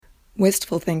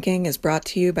Wistful Thinking is brought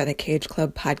to you by the Cage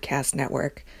Club Podcast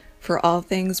Network. For all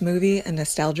things movie and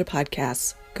nostalgia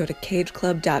podcasts, go to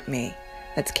cageclub.me.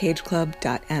 That's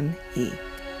cageclub.me.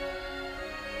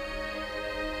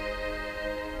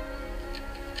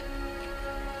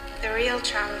 The real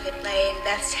charm of it lay in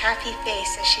Beth's happy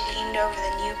face as she leaned over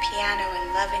the new piano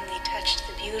and lovingly touched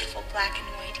the beautiful black and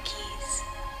white keys.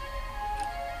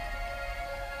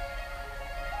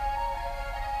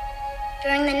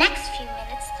 During the next few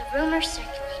minutes, the rumor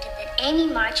circulated that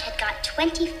Amy March had got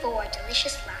 24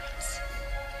 delicious lines.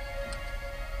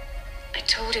 I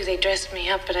told you they dressed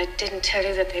me up, but I didn't tell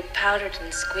you that they powdered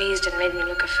and squeezed and made me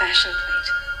look a fashion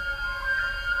plate.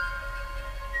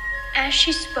 As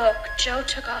she spoke, Jo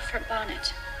took off her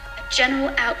bonnet. A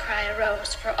general outcry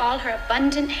arose, for all her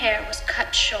abundant hair was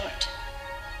cut short.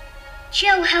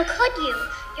 Jo, how could you?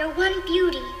 You're one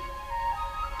beauty.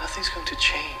 Nothing's going to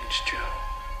change, Jo.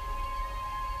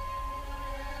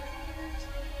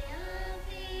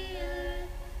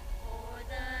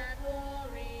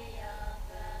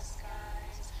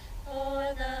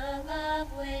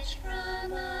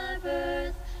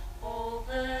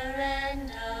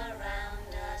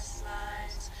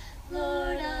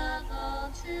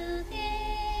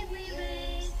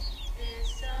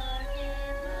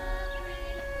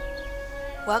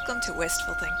 Welcome to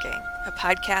Wistful Thinking, a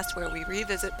podcast where we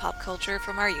revisit pop culture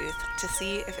from our youth to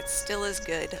see if it's still as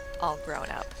good all grown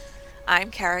up.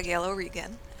 I'm Cara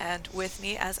Gale-O'Regan, and with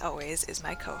me, as always, is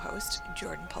my co-host,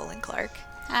 Jordan Poland Clark.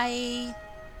 Hi.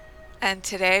 And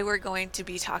today we're going to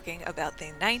be talking about the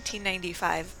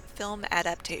 1995 film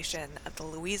adaptation of the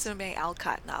Louisa May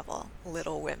Alcott novel,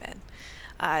 Little Women.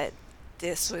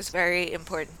 This was very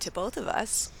important to both of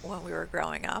us when we were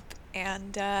growing up,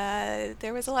 and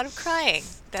there was a lot of crying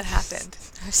that happened.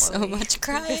 There's so much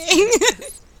crying.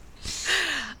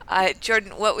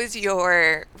 Jordan, what was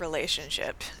your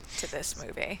relationship to this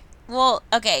movie? Well,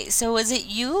 okay, so was it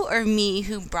you or me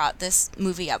who brought this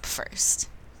movie up first?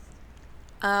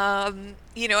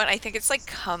 You know what, I think it's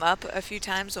come up a few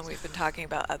times when we've been talking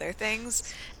about other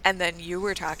things, and then you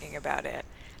were talking about it,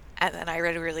 and then I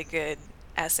read a really good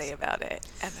essay about it,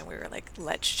 and then we were like,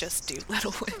 let's just do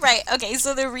Little Women. Right, okay,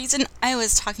 so the reason I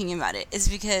was talking about it is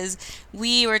because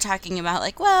we were talking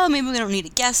about well, maybe we don't need a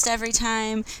guest every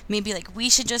time, maybe we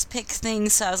should just pick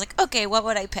things. So I was like, okay, what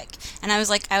would I pick? And I was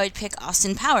like, I would pick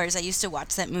Austin Powers. I used to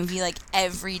watch that movie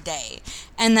every day.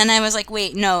 And then I was like,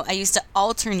 wait, no, I used to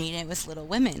alternate it with Little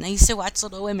Women. I used to watch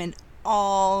Little Women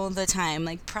all the time,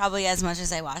 probably as much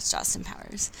as I watched Austin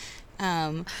Powers.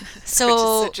 So which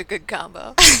is such a good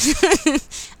combo.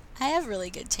 I have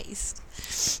really good taste.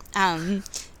 And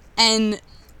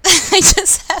I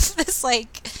just have this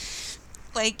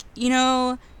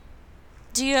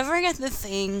do you ever get the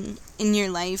thing in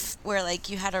your life where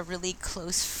you had a really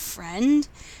close friend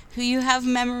who you have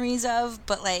memories of,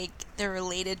 but they're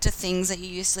related to things that you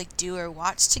used to do or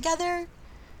watch together?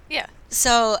 Yeah.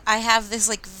 So I have this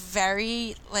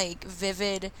very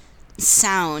vivid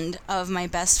sound of my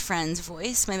best friend's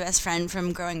voice. My best friend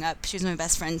from growing up, she was my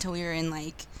best friend till we were in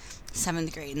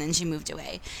 7th grade, and then she moved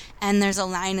away. And there's a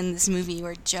line in this movie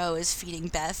where Jo is feeding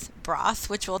Beth broth,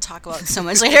 which we'll talk about so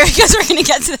much later because we're going to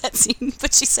get to that scene.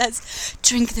 But she says,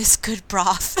 "Drink this good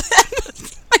broth."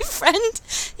 My friend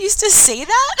used to say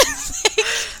that.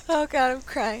 Oh God, I'm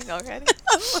crying already.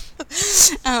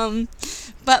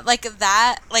 But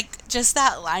that, just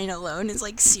that line alone is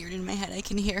seared in my head. I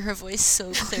can hear her voice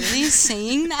so clearly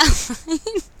saying that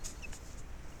line.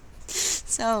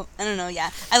 So, I don't know,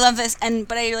 yeah. I love this,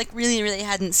 but I really, really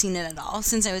hadn't seen it at all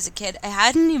since I was a kid. I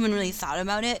hadn't even really thought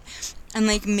about it, and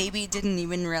maybe didn't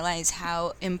even realize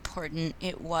how important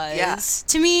it was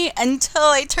to me until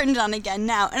I turned it on again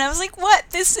now. And I was like, what?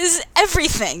 This is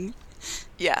everything.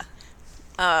 Yeah.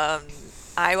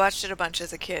 I watched it a bunch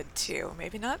as a kid, too.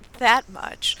 Maybe not that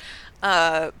much,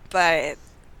 but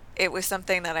it was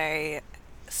something that I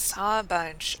saw a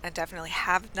bunch and definitely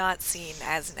have not seen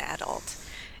as an adult.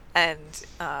 And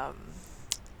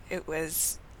it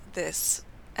was this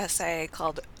essay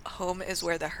called Home is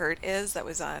Where the Hurt Is that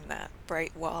was on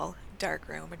Bright Wall Dark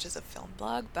Room, which is a film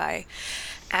blog by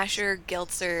Asher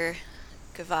Geltzer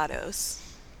Gavados.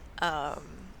 And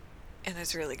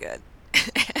it's really good.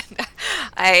 And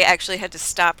I actually had to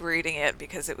stop reading it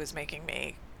because it was making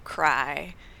me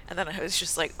cry. And then I was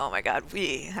just like, oh my God,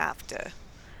 I have to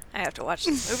watch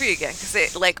this movie again,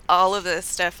 because all of this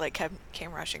stuff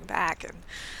came rushing back, and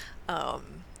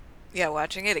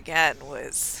watching it again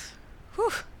was,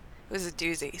 it was a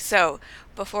doozy. So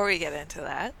before we get into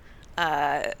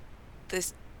that,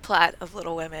 this plot of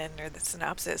Little Women, or the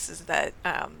synopsis, is that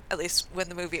at least when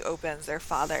the movie opens, their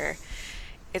father,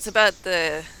 it's about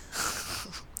the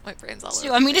My brain's all over. Do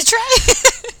you want me to try?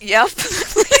 Yep,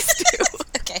 please do.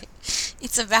 Okay.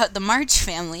 It's about the March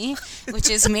family, which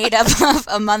is made up of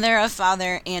a mother, a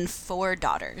father, and 4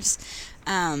 daughters.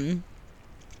 And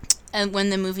when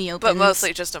the movie opens... But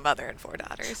mostly just a mother and 4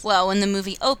 daughters. Well, when the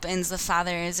movie opens, the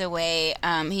father is away.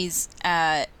 He's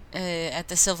at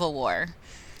the Civil War.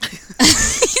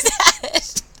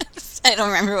 I don't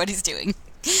remember what he's doing.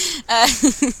 I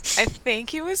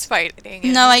think he was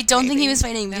fighting. No, I don't think he was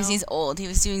fighting because he's old. He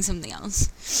was doing something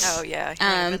else. Oh, yeah. He might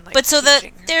have been, like, but so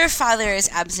teaching her. their father is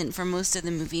absent for most of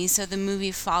the movie. So the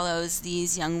movie follows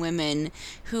these young women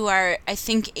who are, I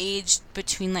think, aged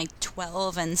between like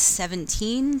 12 and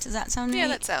 17. Does that sound right? Yeah,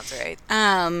 that sounds right.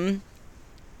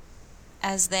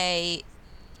 As they,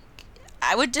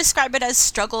 I would describe it as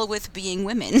struggle with being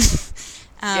women.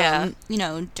 Yeah. You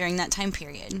know, during that time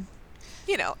period.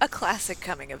 You know, a classic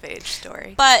coming-of-age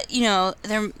story. But, you know,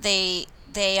 their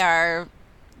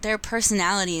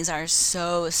personalities are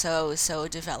so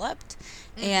developed,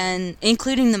 and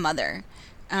including the mother.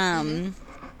 And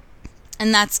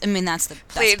that's the best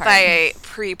Played part. by a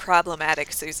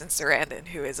pre-problematic Susan Sarandon,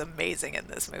 who is amazing in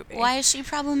this movie. Why is she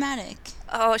problematic?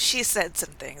 Oh, she said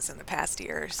some things in the past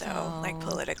year or so, like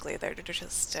politically, they're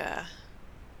just,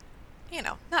 you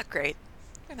know, not great.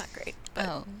 They're not great.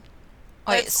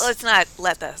 But let's not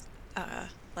let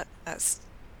us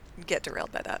get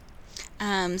derailed by that.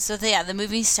 So the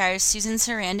movie stars Susan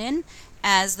Sarandon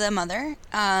as the mother.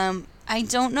 I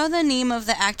don't know the name of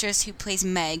the actress who plays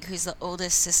Meg, who's the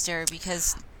oldest sister,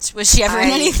 because was she ever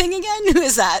in anything again? Who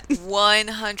is that?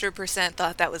 100%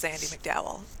 thought that was Andie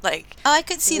MacDowell. Like, I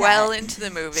could see well that. into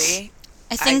the movie.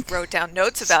 I wrote down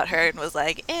notes about her and was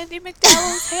like, Andie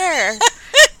MacDowell's hair.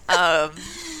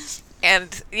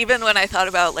 And even when I thought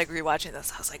about, like, rewatching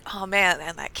this, I was like, oh, man,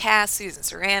 and that cast, Susan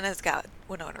Sarandon's got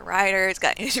Winona Ryder, it's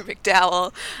got Andie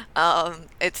MacDowell.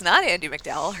 It's not Andie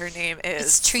MacDowell. Her name is...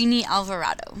 It's Trini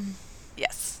Alvarado.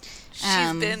 Yes.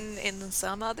 She's been in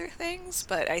some other things,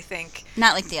 but I think...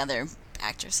 Not like the other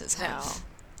actresses have.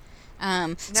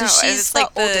 No. So she's the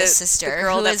oldest sister. The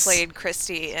girl that played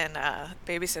Christy in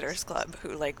Babysitter's Club, who,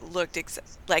 like, looked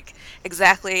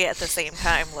exactly at the same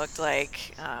time looked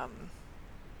like...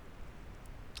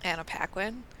 Anna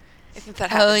Paquin. I think that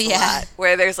happens a lot,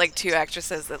 where there's like 2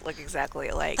 actresses that look exactly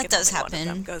alike. That does happen. One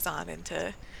of them goes on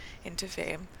into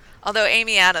fame. Although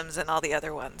Amy Adams and all the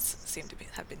other ones seem to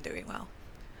have been doing well.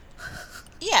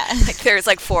 Yeah. Like there's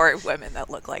like 4 women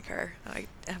that look like her. I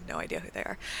have no idea who they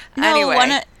are. No, anyway,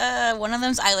 one of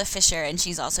them's Isla Fisher, and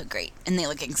she's also great, and they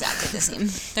look exactly the same.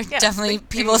 They're Yeah, definitely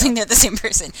people think they're the same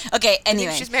person. Okay, anyway.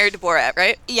 I think she's married to Borat,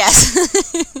 right? Yes.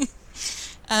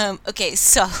 Okay,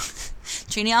 so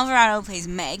Trini Alvarado plays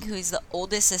Meg, who's the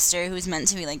oldest sister, who's meant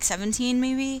to be like 17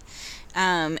 maybe.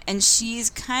 And she's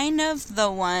kind of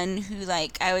the one who,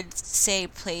 like, I would say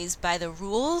plays by the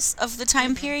rules of the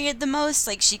time period the most.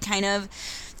 Like, she kind of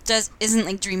isn't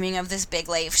like dreaming of this big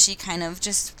life. She kind of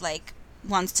just like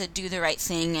wants to do the right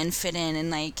thing and fit in and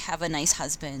like have a nice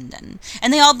husband,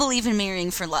 and they all believe in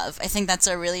marrying for love. I think that's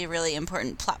a really, really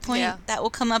important plot point that will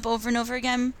come up over and over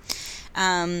again.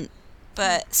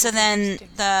 But so then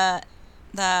the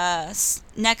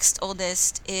next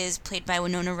oldest is played by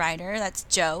Winona Ryder. That's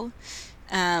Jo.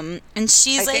 And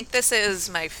she's I think this is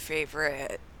my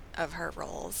favorite of her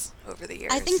roles over the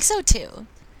years. I think so too.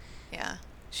 Yeah,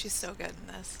 she's so good in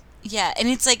this. Yeah, and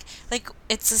it's like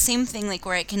it's the same thing, like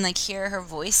where I can like hear her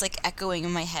voice like echoing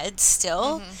in my head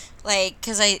still, like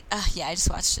because I just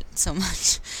watched it so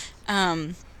much.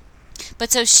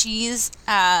 But so she's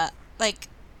like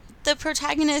the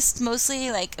protagonist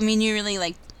mostly. Like, I mean, you really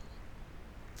like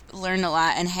learn a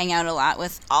lot and hang out a lot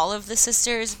with all of the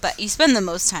sisters, but you spend the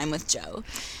most time with Jo.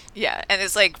 Yeah, and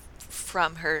it's like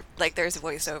from her, like there's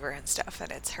voiceover and stuff,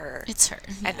 and it's her. It's her.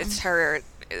 And it's her.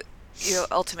 You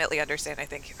ultimately understand, I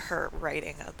think, her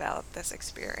writing about this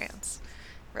experience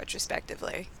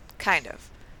retrospectively. Kind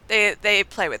of. They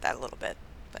play with that a little bit,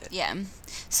 but yeah.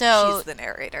 So she's the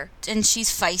narrator, and she's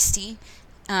feisty,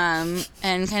 and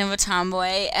kind of a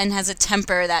tomboy, and has a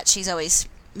temper that she's always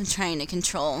trying to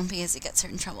control because it gets her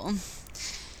in trouble.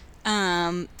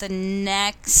 The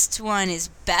next one is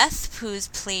Beth, who's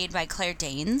played by Claire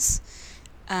Danes,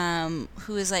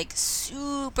 who is like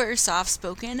super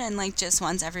soft-spoken and like just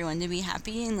wants everyone to be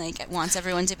happy and like wants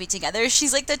everyone to be together.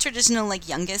 She's like the traditional like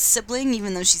youngest sibling,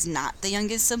 even though she's not the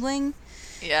youngest sibling.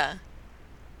 Yeah.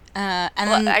 And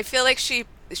well, then I feel like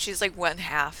she's like one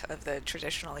half of the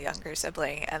traditional younger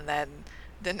sibling, and then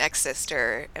the next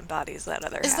sister embodies that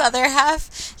other half. Is the other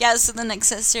half? Yeah, so the next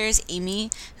sister is Amy,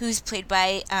 who's played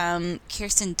by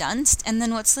Kirsten Dunst. And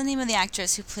then what's the name of the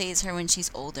actress who plays her when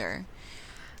she's older?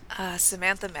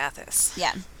 Samantha Mathis.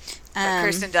 Yeah. But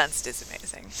Kirsten Dunst is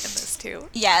amazing in this too.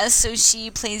 Yeah, so she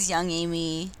plays young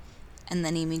Amy, and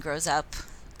then Amy grows up,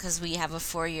 because we have a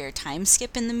 4-year time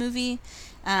skip in the movie.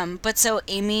 But so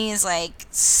Amy is like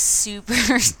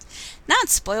super, not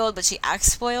spoiled, but she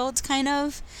acts spoiled, kind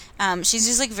of. She's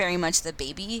just like very much the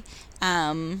baby.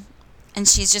 And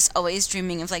she's just always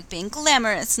dreaming of like being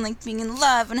glamorous and like being in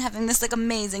love and having this like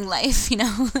amazing life, you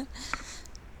know?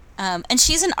 And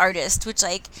she's an artist, which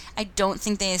like I don't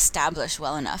think they establish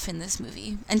well enough in this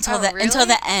movie until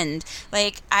the end.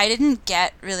 Like I didn't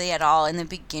get really at all in the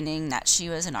beginning that she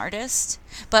was an artist,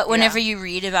 but whenever you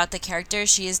read about the character,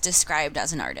 she is described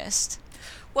as an artist.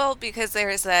 Well, because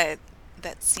there's that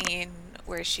scene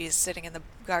where she's sitting in the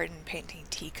garden painting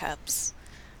teacups,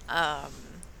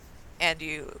 and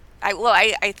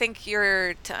I think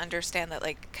you're to understand that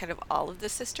like kind of all of the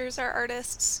sisters are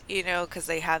artists, you know, because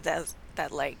they have that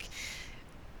like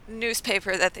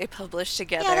newspaper that they publish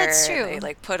together. Yeah, that's true. And they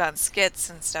like put on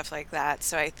skits and stuff like that.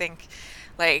 So I think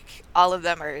like all of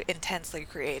them are intensely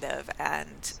creative,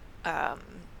 and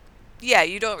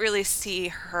you don't really see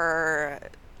her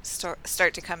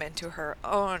start to come into her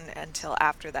own until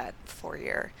after that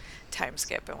 4-year time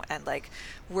skip, and like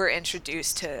we're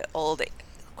introduced to old,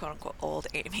 quote unquote, old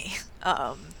Amy.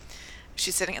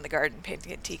 She's sitting in the garden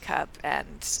painting a teacup,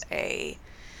 and a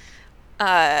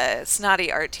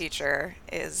snotty art teacher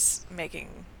is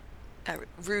making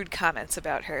rude comments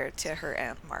about her to her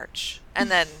Aunt March, and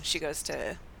then she goes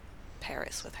to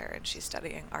Paris with her, and she's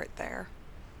studying art there.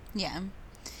 Yeah.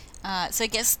 So I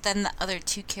guess then the other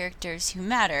two characters who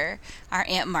matter are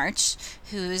Aunt March,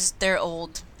 who's their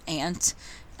old aunt,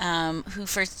 who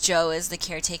first Joe is the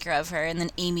caretaker of her, and then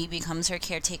Amy becomes her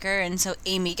caretaker, and so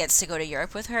Amy gets to go to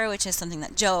Europe with her, which is something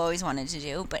that Joe always wanted to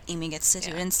do, but Amy gets to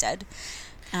do it instead.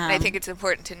 And I think it's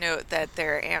important to note that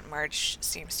their Aunt March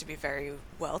seems to be very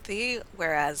wealthy,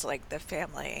 whereas like the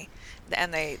family,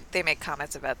 and they make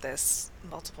comments about this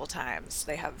multiple times,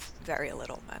 they have very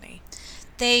little money.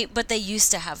 But they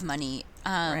used to have money.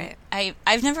 Right.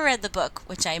 I've never read the book,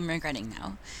 which I'm regretting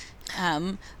now.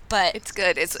 But it's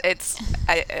good. It's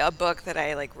a book that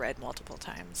I like read multiple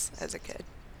times as a kid.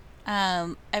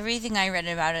 Everything I read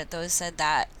about it though said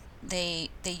that they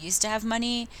used to have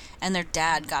money, and their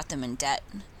dad got them in debt.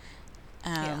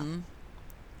 And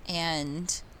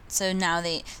so now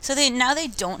they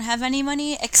don't have any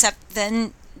money, except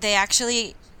then they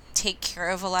actually take care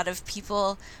of a lot of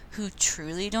people who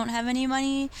truly don't have any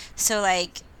money. So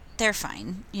like they're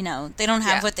fine, you know. They don't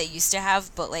have what they used to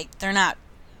have, but like they're not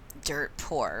dirt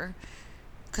poor.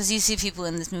 Because you see people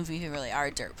in this movie who really are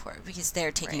dirt poor because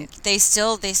they're taking they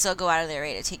still go out of their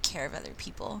way to take care of other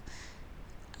people.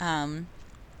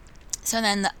 So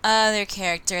then the other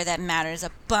character that matters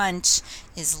a bunch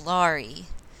is Laurie.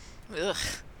 Ugh.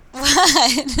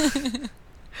 What?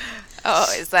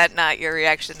 Oh, is that not your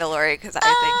reaction to Laurie? Because I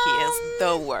think he is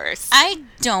the worst. I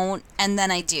don't, and then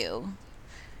I do.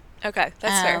 Okay,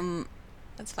 that's fair.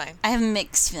 That's fine. I have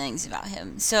mixed feelings about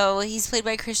him. So he's played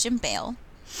by Christian Bale.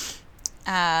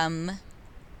 And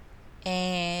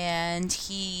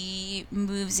he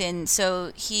moves in.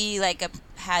 So he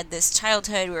had this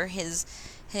childhood where he's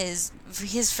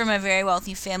from a very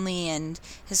wealthy family, and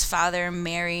his father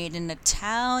married an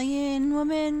Italian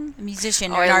woman, a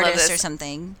musician or an artist or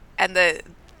something. And the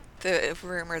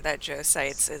rumor that Joe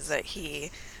cites is that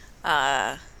he,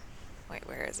 wait,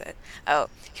 where is it? Oh,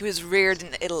 he was reared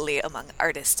in Italy among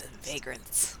artists and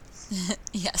vagrants.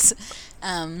 Yes.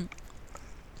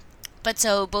 But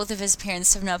so both of his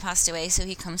parents have now passed away, so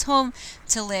he comes home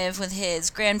to live with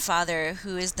his grandfather,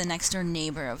 who is the next door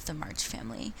neighbor of the March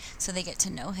family. So they get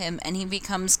to know him, and he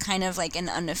becomes kind of like an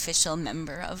unofficial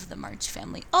member of the March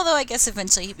family. Although I guess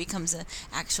eventually he becomes an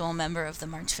actual member of the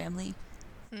March family.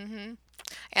 Mm-hmm.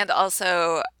 And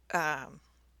also,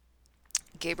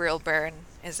 Gabriel Byrne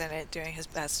is in it doing his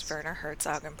best Werner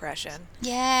Herzog impression.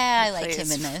 Yeah, I like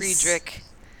him in this. Friedrich,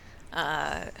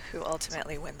 who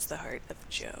ultimately wins the heart of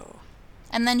Joe.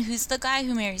 And then who's the guy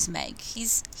who marries Meg?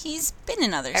 He's been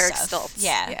in other Eric stuff. Stoltz.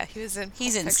 Yeah, he's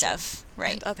in stuff,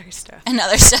 right? And other stuff. And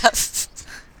other stuff.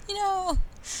 You know,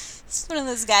 it's one of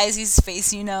those guys whose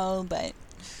face you know, but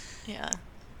yeah.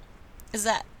 Is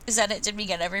that it? Did we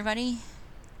get everybody?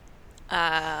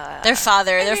 Their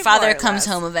father comes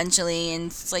home eventually, and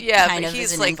it's like kind of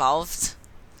isn't involved.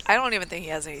 I don't even think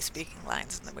he has any speaking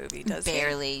lines in the movie, does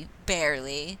he?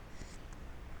 Barely.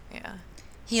 Yeah.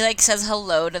 He says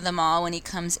hello to them all when he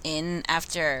comes in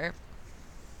after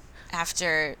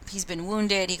he's been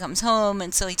wounded. He comes home,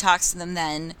 and so he talks to them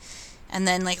then, and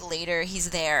then later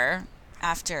he's there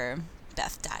after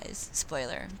Beth dies.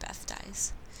 Spoiler: Beth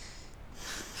dies.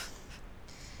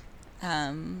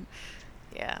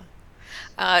 Yeah.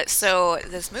 So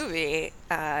this movie,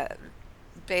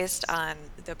 based on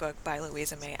the book by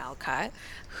Louisa May Alcott,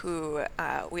 who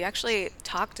we actually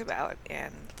talked about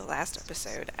in the last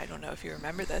episode. I don't know if you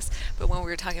remember this, but when we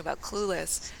were talking about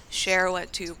Clueless, Cher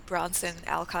went to Bronson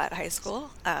Alcott High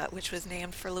School, which was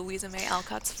named for Louisa May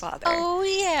Alcott's father. Oh,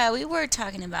 yeah, we were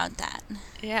talking about that.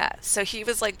 Yeah, so he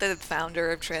was like the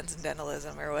founder of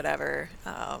Transcendentalism or whatever,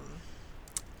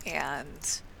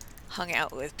 and hung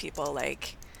out with people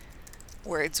like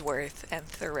Wordsworth and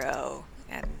Thoreau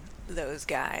and those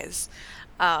guys.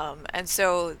 And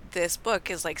so this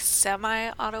book is like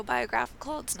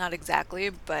semi-autobiographical. It's not exactly,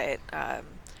 but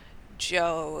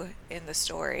Jo in the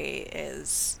story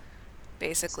is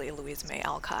basically Louisa May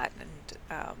Alcott, and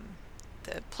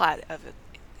the plot of it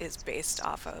is based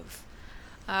off of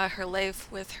her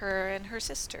life with her and her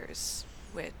sisters,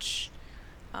 which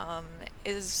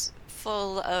is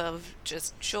full of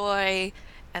just joy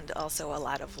and also a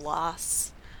lot of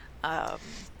loss,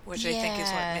 which I think is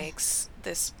what Yeah. makes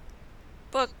this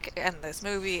book and this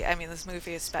movie, I mean, this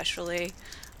movie especially,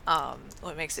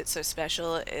 what makes it so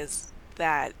special is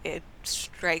that it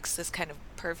strikes this kind of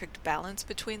perfect balance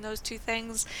between those two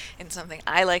things in something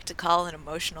I like to call an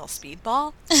emotional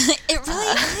speedball. It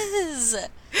really is.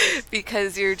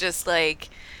 Because you're just like,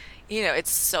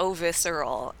 it's so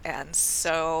visceral and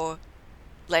so,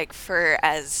 like, for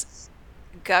as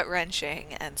gut wrenching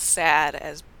and sad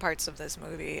as parts of this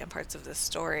movie and parts of this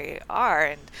story are,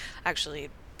 and actually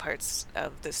parts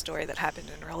of the story that happened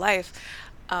in real life,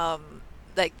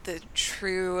 like the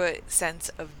true sense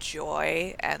of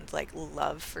joy and like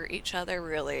love for each other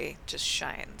really just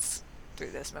shines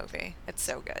through this movie. It's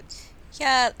so good.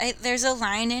 Yeah, there's a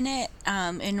line in it,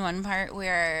 in one part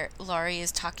where Laurie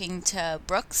is talking to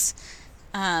Brooks,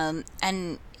 and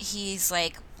he's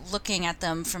like looking at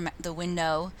them from the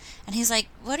window, and he's like,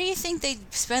 what do you think they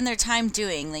spend their time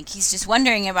doing? Like, he's just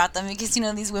wondering about them because,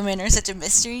 these women are such a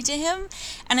mystery to him.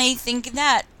 And I think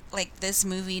that, like, this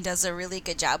movie does a really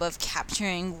good job of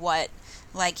capturing what,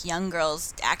 like, young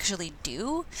girls actually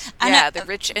do. And Yeah, the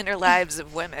rich inner lives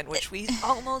of women, which we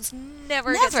almost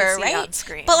never get to see right? on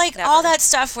screen. But like Never. all that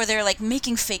stuff where they're like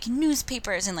making fake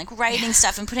newspapers and like writing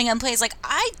stuff and putting on plays, like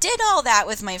I did all that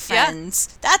with my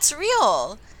friends. That's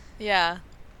real. Yeah.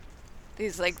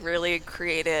 These like really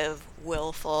creative,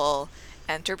 willful,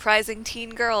 enterprising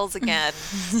teen girls again.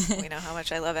 We know how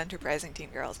much I love enterprising teen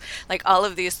girls. Like all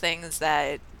of these things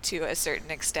that to a certain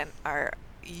extent are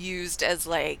used as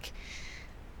like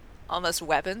almost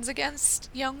weapons against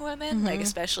young women, like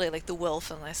especially like the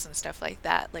willfulness and stuff like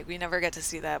that. Like we never get to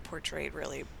see that portrayed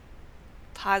really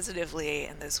positively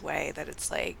in this way, that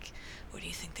it's like, what do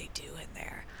you think they do in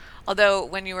there? Although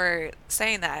when you were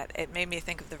saying that, it made me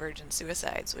think of The Virgin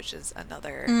Suicides, which is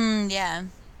another Yeah.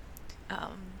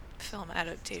 film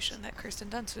adaptation that Kirsten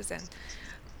Dunst was in.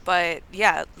 But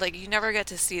yeah, like you never get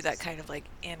to see that kind of like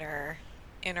inner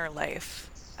life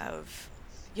of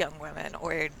young women,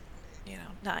 or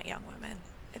not young women.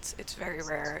 It's very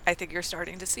rare. I think you're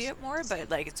starting to see it more,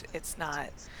 but like it's not,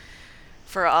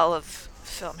 for all of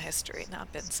film history,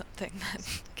 not been something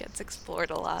that gets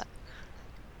explored a lot.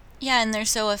 Yeah, and they're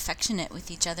so affectionate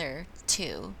with each other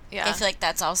too. Yeah. I feel like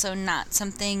that's also not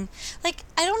something, like,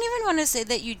 I don't even want to say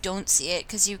that you don't see it,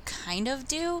 because you kind of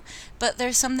do, but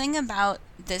there's something about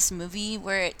this movie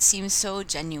where it seems so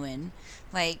genuine.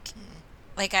 Like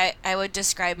I would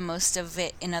describe most of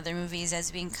it in other movies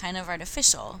as being kind of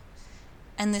artificial.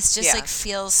 And this just, Yeah. like,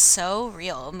 feels so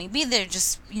real. Maybe they're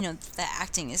just, the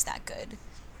acting is that good.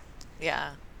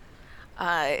 Yeah.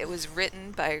 It was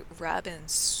written by Robin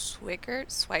Swikord.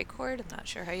 I'm not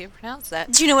sure how you pronounce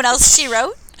that. Do you know what else she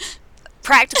wrote?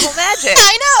 Practical Magic.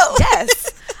 I know!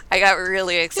 Yes. I got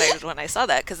really excited when I saw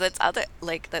that, because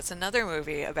that's another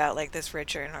movie about like this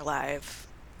richer inner life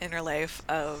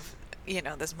of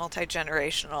this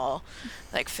multi-generational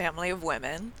like family of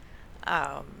women.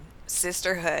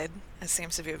 Sisterhood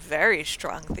seems to be a very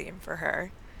strong theme for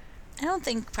her. I don't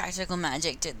think Practical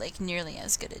Magic did, like, nearly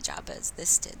as good a job as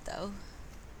this did, though.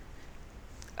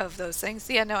 Of those things,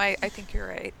 yeah, no, I think you're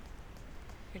right.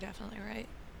 You're definitely right.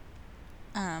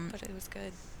 But it was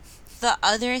good. The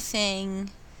other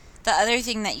thing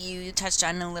that you touched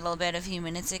on a little bit a few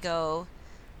minutes ago,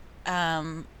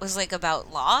 was like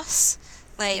about loss.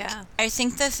 Like, Yeah. I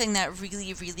think the thing that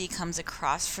really, really comes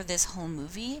across for this whole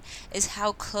movie is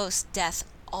how close death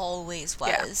always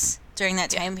was during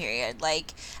that time period.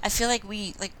 Like, I feel like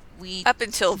we Up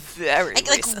until very like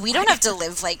recently. we don't have to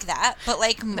live like that, but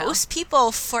like most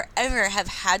people forever have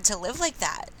had to live like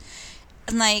that.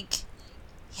 And like,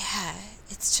 yeah,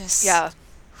 it's just Yeah.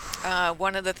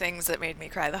 One of the things that made me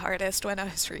cry the hardest when I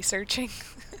was researching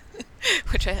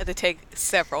which I had to take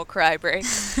several cry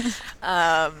breaks.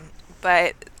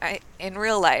 But in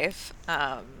real life,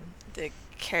 the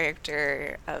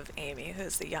character of Amy,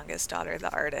 who's the youngest daughter,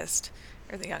 the artist,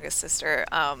 or the youngest sister,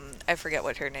 I forget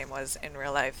what her name was in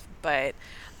real life, but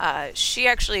she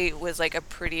actually was like a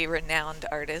pretty renowned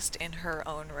artist in her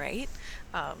own right.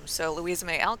 So Louisa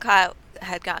May Alcott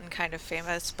had gotten kind of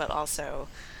famous, but also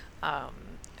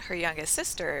her youngest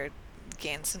sister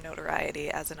gained some notoriety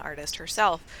as an artist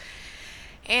herself.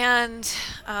 And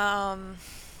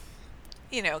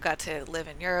got to live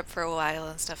in Europe for a while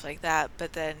and stuff like that.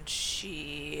 But then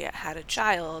she had a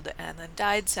child and then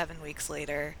died 7 weeks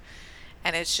later.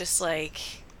 And it's just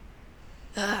like,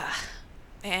 ugh,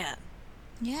 man.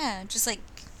 Yeah, just like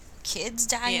kids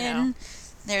dying. You know?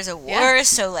 There's a war, Yeah.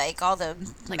 so like all the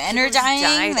Like, men are people's dying.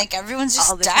 died Like everyone's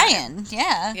all just the time. dying.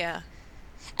 Yeah. Yeah.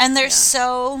 And they're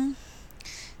Yeah.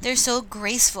 they're so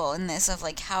graceful in this of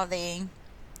like how they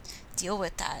deal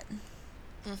with that.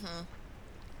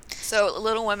 So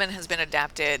Little Women has been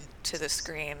adapted to the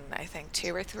screen, I think,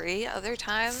 2 or 3 other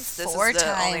times. This 4 is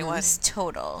the only one. times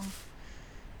total.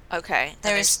 Okay. And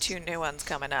There's- there's 2 new ones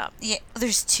coming up. Yeah,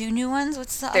 there's 2 new ones.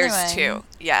 What's the There's other one? 2.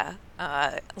 Yeah.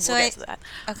 So We'll get to that.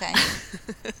 Okay.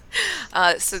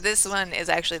 So this one is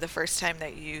actually the first time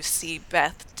that you see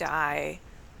Beth die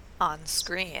on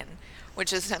screen,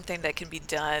 which is something that can be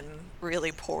done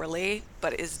really poorly,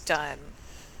 but is done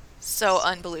so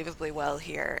unbelievably well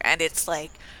here. And it's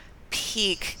like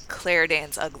peak Claire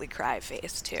Danes ugly cry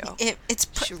face too. She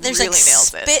There's really like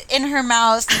nails it. spit in her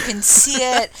mouth. You can see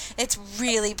it. It's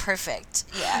really perfect.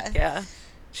 Yeah. Yeah,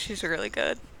 she's really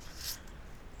good.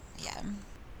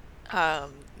 Yeah.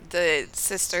 The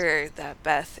sister that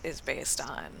Beth is based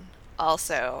on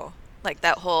also, like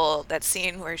that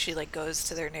scene where she like goes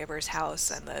to their neighbor's house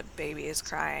and the baby is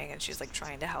crying and she's like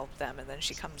trying to help them and then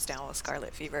she comes down with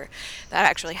scarlet fever. That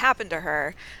actually happened to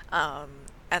her.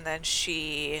 And then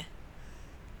she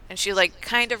like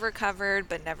kind of recovered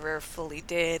but never fully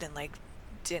did, and like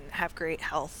didn't have great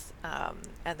health.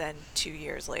 And then 2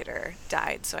 years later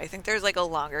died. So I think there's like a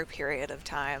longer period of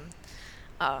time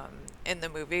in the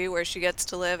movie where she gets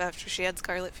to live after she had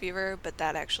scarlet fever, but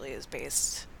that actually is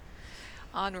based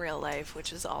on real life,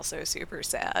 which is also super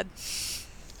sad.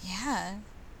 Yeah.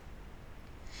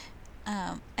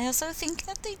 I also think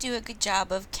that they do a good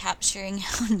job of capturing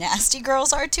how nasty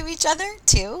girls are to each other,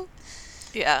 too.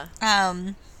 Yeah.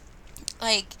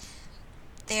 Like,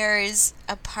 there's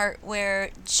a part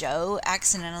where Joe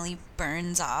accidentally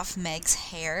burns off Meg's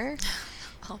hair.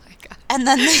 Oh my god. And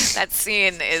then That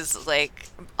scene is like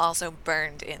also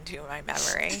burned into my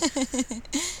memory.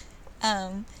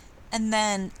 and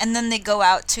then they go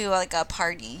out to like a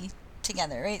party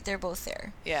together, right? They're both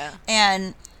there. Yeah.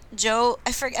 And Joe,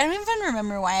 I don't even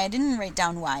remember why. I didn't write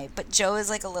down why, but Joe is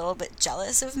like a little bit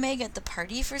jealous of Meg at the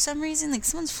party for some reason. Like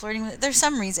someone's flirting with. There's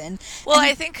some reason. Well, And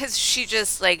I think because she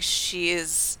just like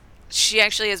she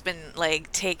actually has been like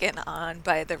taken on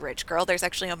by the rich girl. There's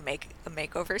actually a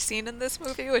makeover scene in this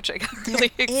movie, which I got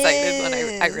really excited when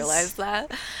I is. realized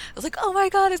that. I was like, oh my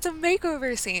god, it's a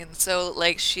makeover scene. So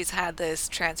like she's had this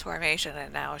transformation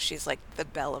and now she's like the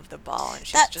belle of the ball and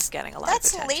she's just getting a lot of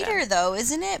attention. That's later though,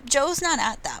 isn't it? Joe's not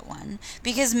at that one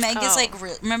because Meg is like.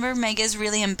 Remember, Meg is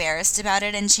really embarrassed about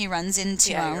it, and she runs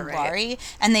into you're right. Laurie,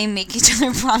 and they make each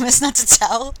other promise not to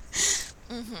tell.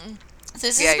 Mm-hmm. So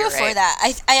this Yeah, is you're before right.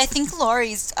 that. I think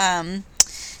Laurie's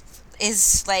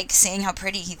is like saying how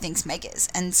pretty he thinks Meg is,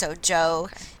 and so Joe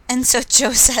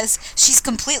says she's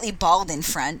completely bald in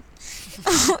front,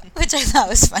 which I thought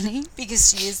was funny because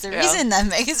she is the reason that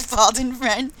Meg is bald in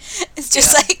front. It's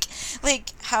just like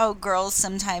how girls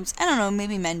sometimes, I don't know,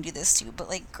 maybe men do this too, but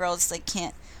like girls like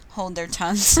can't hold their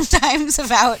tongue sometimes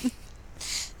about,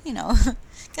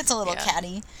 gets a little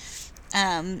catty.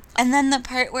 And then the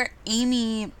part where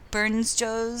Amy burns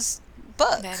Joe's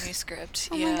book. Manuscript.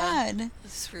 Oh yeah. my god.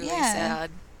 It's really sad.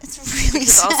 It's really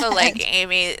It's sad. also like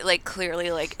Amy like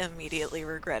clearly like immediately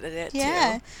regretted it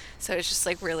Yeah. too. So it's just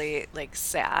like really like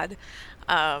sad.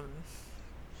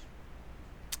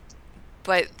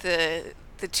 But the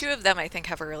two of them I think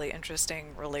have a really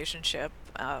interesting relationship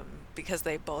because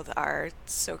they both are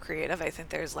so creative. I think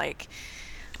there's like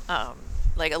a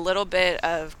little bit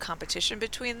of competition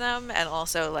between them and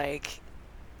also like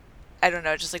I don't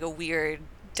know, just like a weird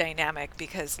dynamic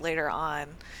because later on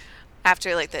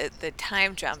after like the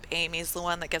time jump, Amy's the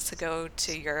one that gets to go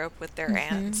to Europe with their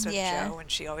aunt instead of Joe, and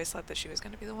she always thought that she was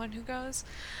going to be the one who goes.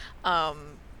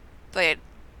 But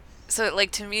so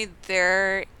like to me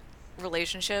their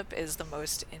relationship is the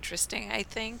most interesting, I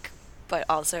think, but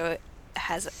also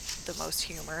has the most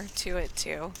humor to it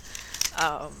too.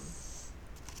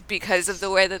 because of the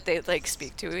way that they like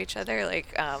speak to each other.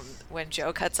 Like when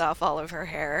Joe cuts off all of her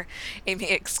hair,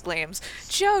 Amy exclaims,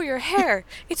 "Joe, your hair,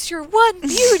 it's your one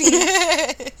beauty."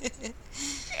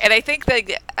 And I think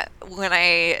that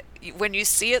when you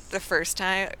see it the first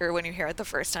time, or when you hear it the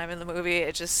first time in the movie,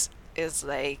 it just is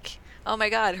like, oh my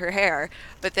God, her hair.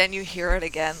 But then you hear it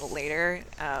again later,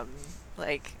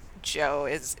 like Joe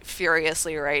is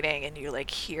furiously writing, and you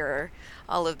like hear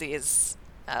all of these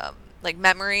like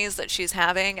memories that she's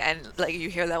having, and like you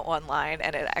hear that one line,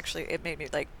 and it made me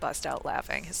like bust out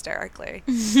laughing hysterically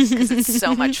because it's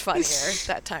so much funnier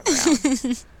that time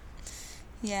around.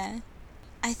 Yeah.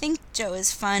 I think Joe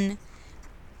is fun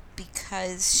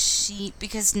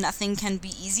because nothing can be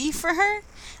easy for her.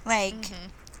 Like,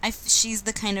 she's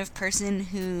the kind of person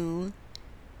who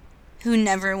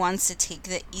never wants to take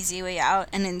the easy way out,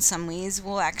 and in some ways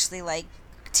will actually like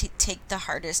take the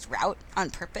hardest route on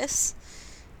purpose.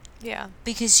 Yeah.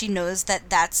 Because she knows that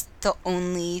that's the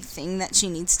only thing that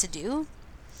she needs to do.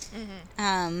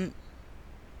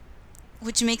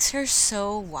 Which makes her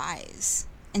so wise,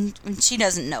 and she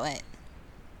doesn't know it.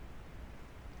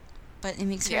 But it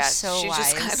makes her so wise. She's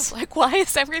just kind of like, why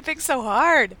is everything so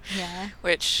hard? Yeah.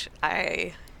 Which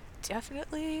I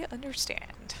definitely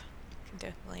understand. Can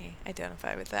definitely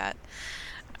identify with that.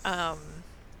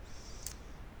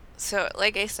 So,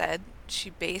 like I said,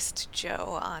 she based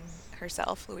Joe on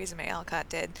herself. Louisa May Alcott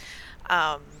did.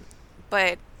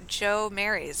 But Joe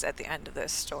marries at the end of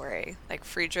this story. Like,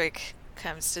 Friedrich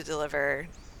comes to deliver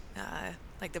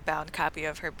like the bound copy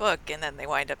of her book, and then they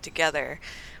wind up together,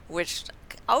 which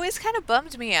always kind of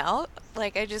bummed me out.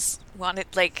 Like, I just wanted,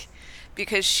 like,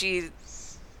 because she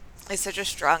is such a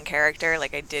strong character,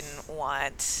 like, I didn't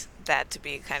want that to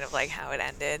be kind of like how it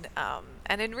ended.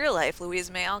 And in real life,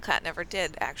 Louisa May Alcott never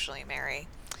did actually marry.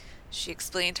 She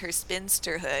explained her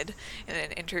spinsterhood in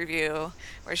an interview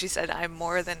where she said, "I'm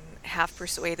more than half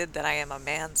persuaded that I am a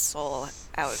man's soul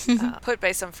out put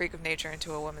by some freak of nature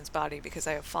into a woman's body, because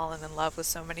I have fallen in love with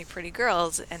so many pretty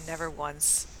girls and never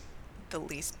once the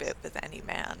least bit with any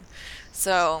man."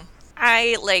 So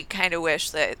I like kind of wish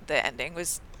that the ending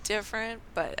was different,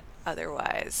 but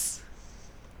otherwise,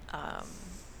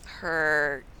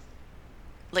 her,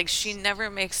 like, she never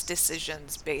makes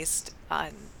decisions based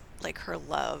on like her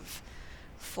love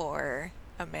for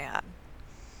a man,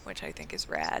 which I think is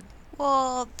rad.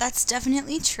 Well, that's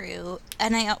definitely true,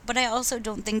 but I also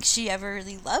don't think she ever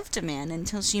really loved a man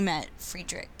until she met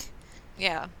Friedrich.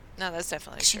 Yeah, no, that's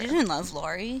definitely she true. She didn't love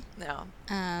Laurie. No.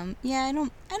 Yeah, I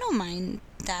don't mind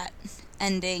that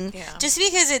ending. Yeah. Just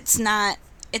because it's not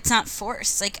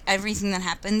forced. Like, everything that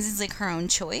happens is like her own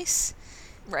choice.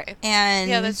 Right. And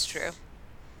yeah, that's true.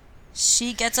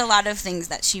 She gets a lot of things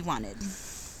that she wanted.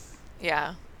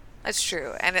 Yeah, that's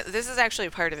true. And this is actually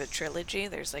part of a trilogy.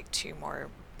 There's like 2 more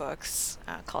books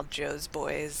called Joe's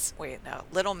Boys.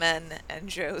 Little Men and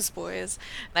Joe's Boys.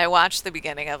 And I watched the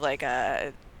beginning of like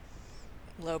a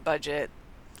low-budget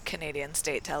Canadian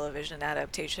state television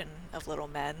adaptation of Little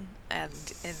Men.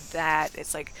 And in that,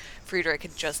 it's like Friedrich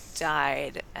had just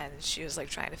died, and she was like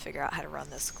trying to figure out how to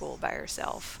run this school by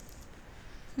herself.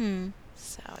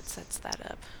 So it sets that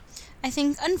up. I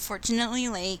think, unfortunately,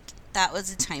 like, that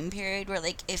was a time period where,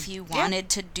 like, if you wanted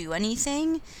to do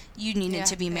anything, you needed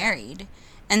to be married.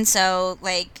 And so,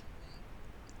 like,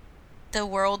 the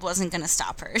world wasn't going to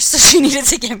stop her, so she needed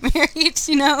to get married,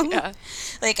 you know? Yeah.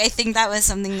 Like, I think that was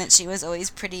something that she was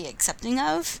always pretty accepting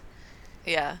of.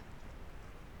 Yeah.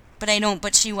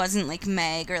 But she wasn't like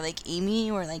Meg or like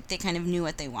Amy, or like they kind of knew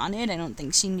what they wanted. I don't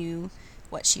think she knew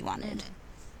what she wanted.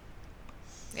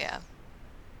 Yeah.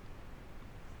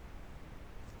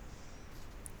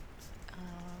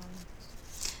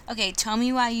 Okay, tell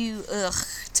me why you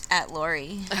ughed at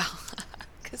Laurie.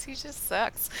 Because he just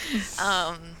sucks.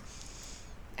 I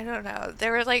don't know.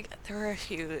 There were a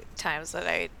few times that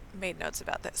I made notes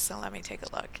about this, so let me take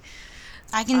a look.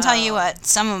 I can tell you what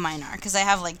some of mine are, because I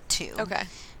have like 2. Okay.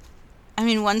 I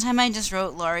mean, one time I just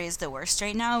wrote Laurie is the worst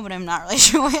right now, but I'm not really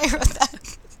sure why I wrote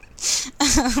that.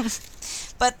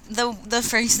 But the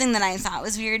first thing that I thought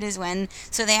was weird is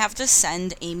so they have to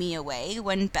send Amy away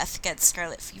when Beth gets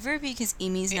scarlet fever, because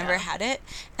Amy's never had it,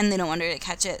 and they don't want her to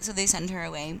catch it, so they send her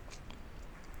away.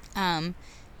 And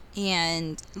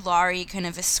Laurie kind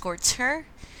of escorts her,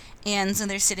 and so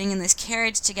they're sitting in this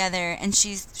carriage together, and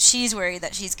she's worried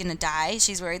that she's gonna die.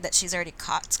 She's worried that she's already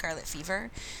caught scarlet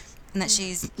fever, and that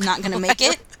she's not gonna make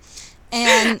it.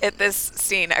 And at this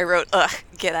scene, I wrote, "Ugh,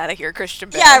 get out of here, Christian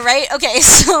Bale." Yeah, right? Okay,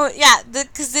 so, yeah,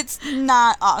 because it's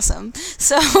not awesome.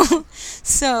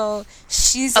 So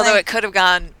she's Although it could have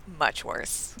gone much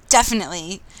worse.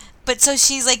 Definitely. But so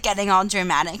she's, like, getting all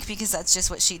dramatic because that's just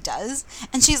what she does.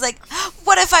 And she's like,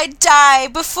 what if I die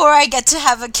before I get to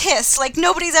have a kiss? Like,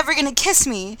 nobody's ever going to kiss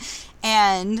me.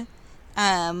 And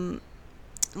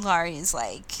Laurie is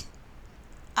like,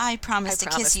 I promise to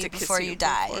kiss you before you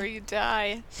die. Before you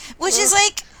die. Which is,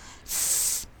 like,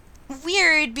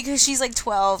 weird because she's, like,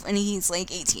 12 and he's,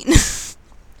 like, 18.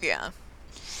 Yeah.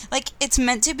 Like, it's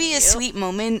meant to be a sweet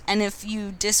moment, and if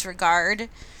you disregard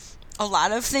a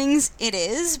lot of things, it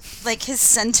is. Like, his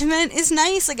sentiment is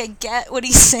nice. Like, I get what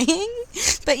he's saying,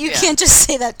 but you can't just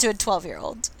say that to a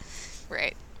 12-year-old.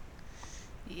 Right.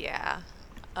 Yeah.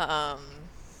 Oh,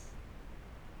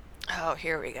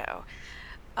 here we go.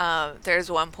 There's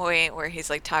one point where he's,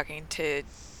 like, talking to...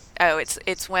 Oh,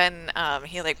 it's when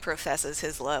he, like, professes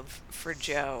his love for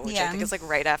Jo, which I think is, like,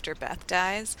 right after Beth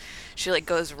dies. She, like,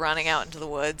 goes running out into the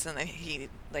woods, and then he,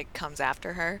 like, comes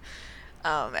after her.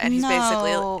 And he's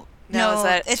basically... No, is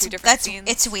that two different scenes?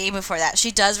 It's way before that.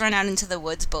 She does run out into the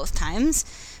woods both times,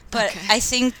 but I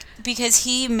think because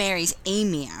he marries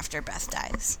Amy after Beth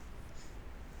dies.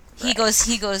 Right.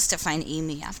 He goes to find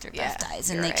Amy after Beth dies,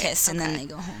 and they kiss, and then they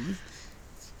go home.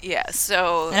 Yeah,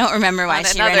 so I don't remember why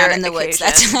she ran out in the woods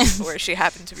that time. Where she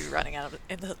happened to be running out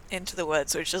into the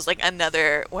woods, which is like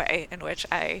another way in which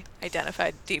I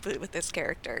identified deeply with this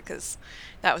character, because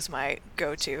that was my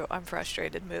go-to I'm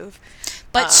frustrated move.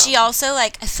 But she also,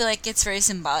 like, I feel like it's very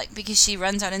symbolic because she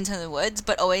runs out into the woods,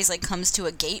 but always, like, comes to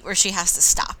a gate where she has to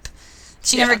stop.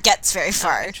 She never gets very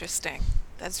far. Oh, interesting.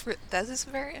 That is a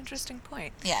very interesting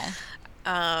point. Yeah.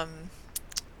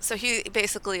 So he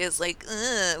basically is like,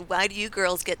 why do you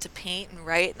girls get to paint and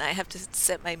write and I have to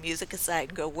set my music aside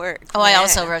and go work? Oh, I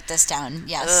also wrote this down.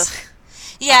 Yes. Ugh.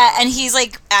 Yeah, and he's,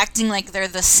 like, acting like they're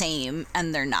the same,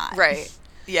 and they're not. Right.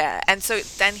 Yeah, and so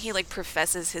then he, like,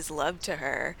 professes his love to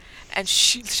her, and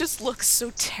she just looks so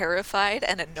terrified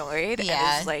and annoyed.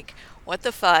 Yeah. And is like, what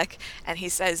the fuck? And he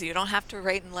says, you don't have to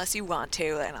write unless you want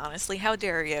to, and honestly, how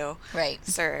dare you? Right.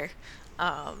 Sir.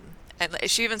 And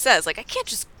she even says, like,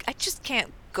 I just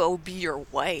can't go be your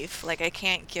wife. Like, I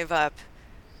can't give up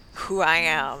who I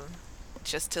am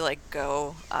just to, like,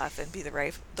 go off and be the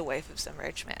wife of some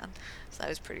rich man. So that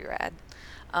was pretty rad.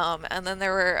 And then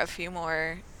there were a few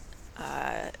more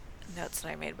notes that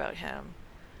I made about him.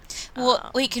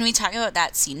 Well, wait, can we talk about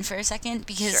that scene for a second?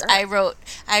 Because sure. I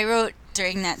wrote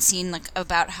during that scene, like,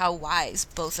 about how wise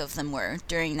both of them were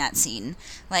during that scene.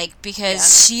 Like,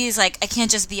 because she's like, I can't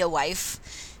just be a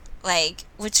wife. Like,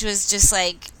 which was just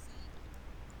like,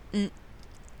 I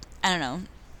don't know.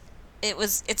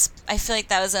 I feel like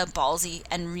that was a ballsy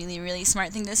and really, really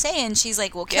smart thing to say. And she's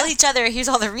like, we'll kill each other. Here's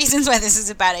all the reasons why this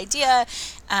is a bad idea.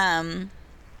 And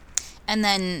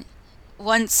then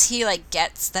once he, like,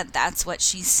 gets that that's what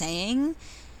she's saying,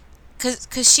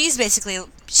 because she's basically,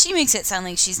 she makes it sound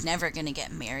like she's never going to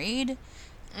get married.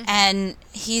 Mm-hmm. And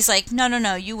he's like,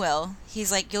 no, you will.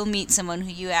 He's like, you'll meet someone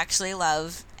who you actually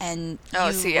love, and I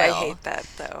will. hate that,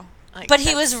 though. Like, but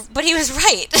he was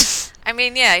right. I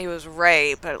mean, yeah, he was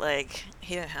right, but, like,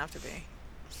 he didn't have to be.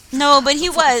 No, but he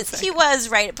was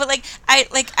right. But, like,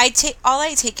 I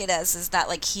take it as is that,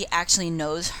 like, he actually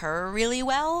knows her really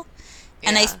well.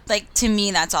 And to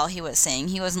me, that's all he was saying.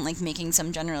 He wasn't, like, making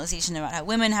some generalization about how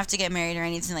women have to get married or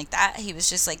anything like that. He was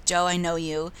just like, Jo, I know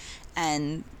you,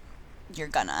 and you're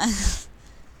gonna.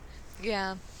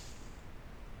 Yeah.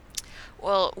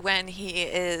 Well, when he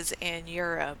is in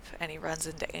Europe and he runs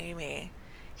into Amy,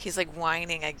 he's, like,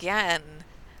 whining again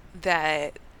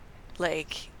that,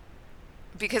 like,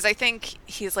 because I think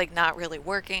he's, like, not really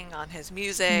working on his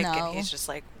music, and he's just,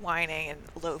 like, whining and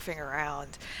loafing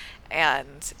around.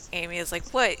 And Amy is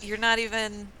like, what? You're not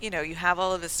even, you have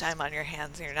all of this time on your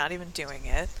hands and you're not even doing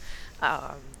it.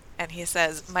 And he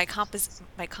says, my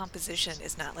composition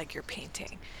is not like your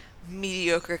painting.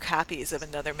 Mediocre copies of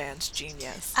another man's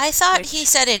genius. I thought he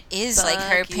said it is like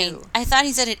her painting. I thought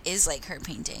he said it is like her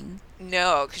painting.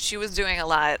 No, because she was doing a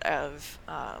lot of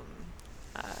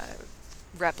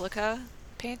replica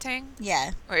painting.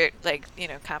 Yeah. Or, like,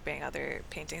 copying other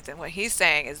paintings. And what he's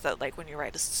saying is that, like, when you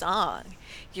write a song,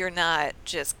 you're not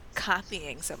just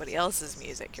copying somebody else's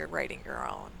music. You're writing your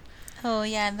own. Oh,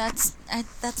 yeah, that's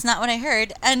not what I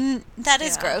heard. And that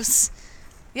is gross.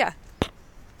 Yeah.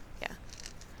 Yeah.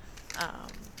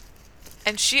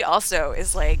 And she also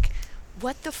is like,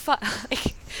 what the fuck?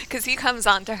 Because he comes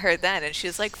on to her then, and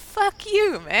she's like, fuck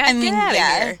you, man. Get out of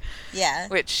here. Yeah.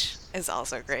 Which is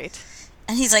also great.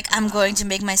 And he's like, I'm going to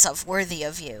make myself worthy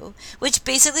of you. Which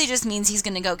basically just means he's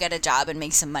going to go get a job and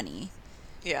make some money.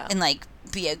 Yeah. And, like,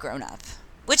 be a grown-up.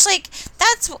 Which, like,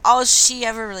 that's all she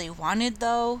ever really wanted,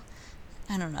 though.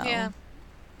 I don't know. Yeah.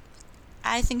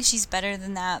 I think she's better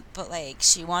than that, but, like,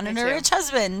 she wanted Me a too. rich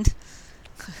husband.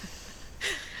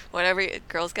 Whatever,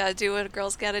 girls gotta do what a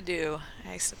girl's gotta do,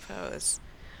 I suppose.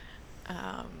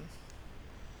 And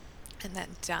then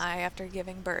die after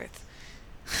giving birth.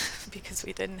 Because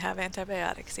we didn't have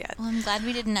antibiotics yet. Well, I'm glad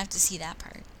we didn't have to see that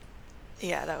part.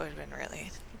 Yeah, that would have been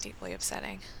really deeply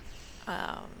upsetting.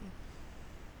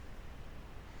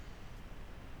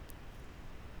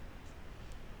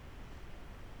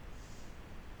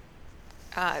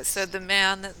 So the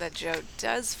man that Joe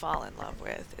does fall in love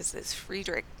with is this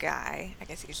Friedrich guy. I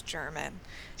guess he's German.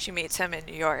 She meets him in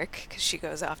New York because she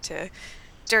goes off to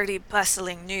dirty,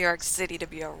 bustling New York City to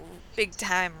be a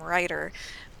big-time writer.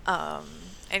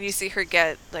 And you see her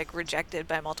get, like, rejected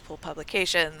by multiple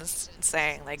publications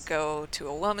saying, like, go to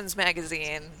a woman's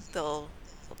magazine, they'll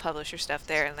publish your stuff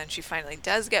there. And then she finally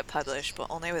does get published, but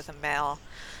only with a male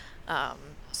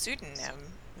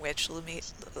pseudonym, which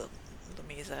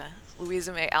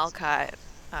Louisa May Alcott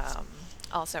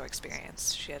also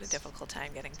experienced. She had a difficult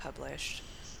time getting published,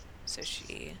 so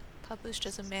she published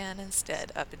as a man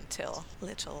instead up until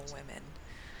Little Women.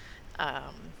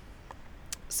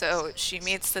 So she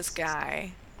meets this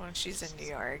guy when she's in New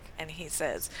York, and he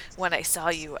says, "When I saw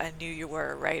you, I knew you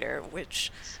were a writer,"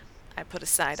 which I put a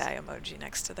side-eye emoji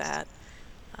next to that,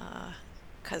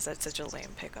 because that's such a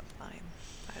lame pickup line.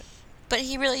 But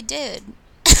he really did.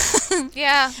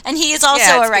 Yeah. And he is also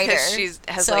Yeah, it's a writer. because she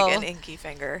has, so- like, an inky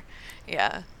finger.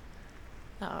 Yeah.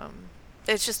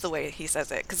 It's just the way he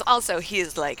says it. Because also, he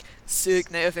is, like,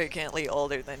 significantly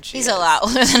older than she is. He's a lot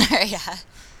older than her, yeah.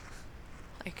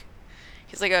 Like,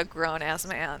 he's like a grown-ass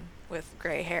man with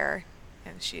gray hair.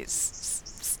 And she's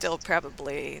still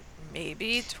probably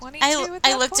maybe 22 at that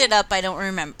I looked point? it up. I don't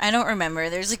remember.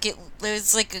 There's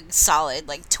like a solid,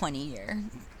 like, 20-year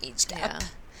age gap.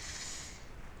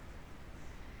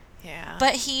 Yeah.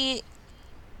 But he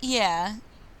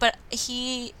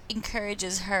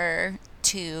encourages her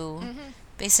to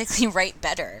basically write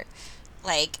better.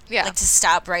 Like to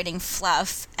stop writing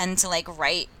fluff and to, like,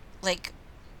 write, like,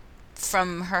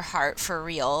 from her heart for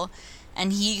real.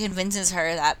 And he convinces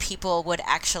her that people would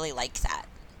actually like that.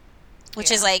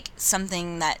 Which is, like,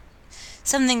 something that,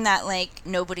 like,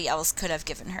 nobody else could have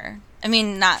given her. I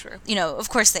mean, not, True. you know, of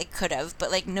course they could have,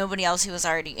 but, like, nobody else who was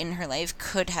already in her life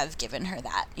could have given her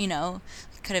that, you know?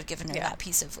 Could have given her that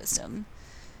piece of wisdom.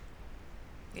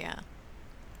 Yeah.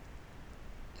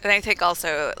 And I think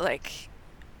also, like,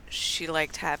 she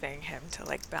liked having him to,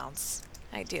 like, bounce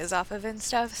ideas off of and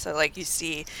stuff. So, like, you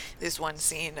see this one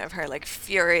scene of her, like,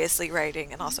 furiously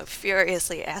writing and also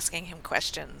furiously asking him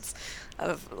questions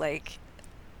of, like,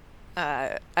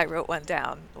 I wrote one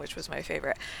down, which was my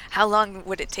favorite. How long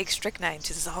would it take strychnine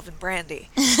to dissolve in brandy?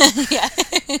 Yeah.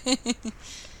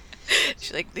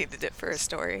 She, like, needed it for a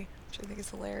story, which I think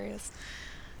is hilarious.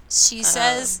 She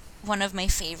says one of my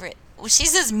favorite... Well, she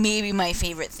says maybe my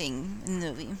favorite thing in the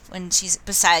movie, when she's...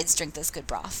 Besides drink this good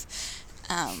broth.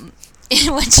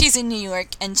 When she's in New York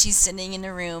and she's sitting in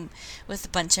a room with a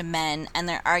bunch of men and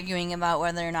they're arguing about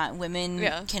whether or not women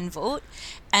can vote.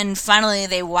 And finally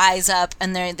they wise up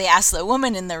and they ask the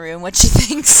woman in the room what she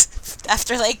thinks.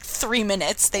 After, like, 3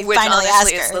 minutes, they finally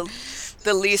ask her. Is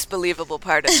the least believable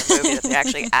part of the movie, that they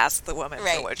actually ask the woman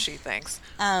for what she thinks.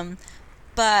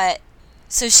 But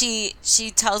so she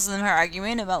tells them her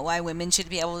argument about why women should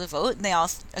be able to vote, and they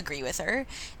all agree with her.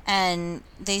 And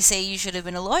they say, you should have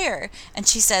been a lawyer. And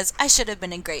she says, I should have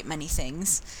been a great many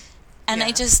things. And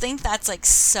I just think that's, like,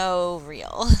 so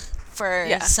real for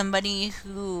somebody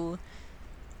who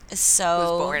is so... was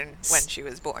born when she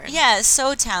was born. Yeah,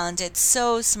 so talented,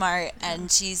 so smart,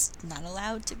 and she's not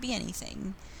allowed to be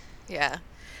anything. Yeah.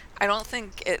 I don't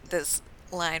think this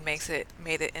line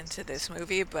made it into this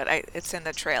movie, but it's in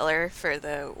the trailer for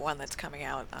the one that's coming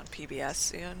out on PBS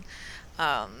soon.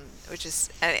 Which is,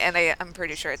 and I'm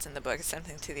pretty sure it's in the book. It's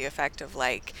something to the effect of,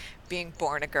 like, being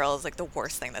born a girl is, like, the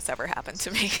worst thing that's ever happened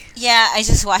to me. Yeah, I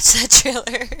just watched that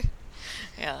trailer.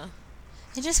 Yeah.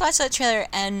 I just watched that trailer,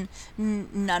 and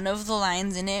none of the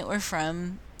lines in it were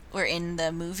in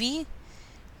the movie.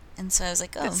 And so I was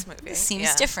like, oh, this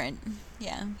seems different.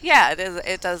 Yeah. Yeah,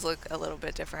 it does look a little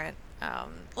bit different.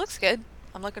 Looks good.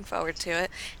 I'm looking forward to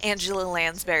it. Angela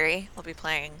Lansbury will be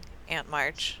playing Aunt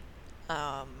March.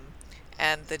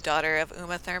 And the daughter of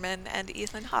Uma Thurman and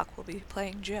Ethan Hawke will be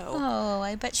playing Joe. Oh,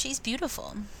 I bet she's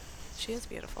beautiful. She is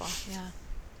beautiful, yeah.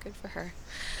 Good for her.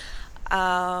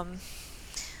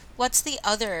 What's the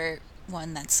other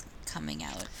one that's coming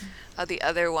out? The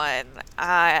other one,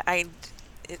 I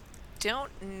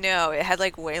don't know. It had,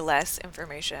 like, way less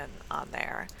information on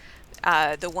there.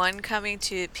 The one coming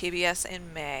to PBS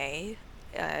in May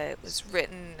It was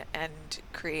written and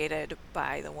created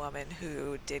by the woman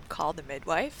who did Call the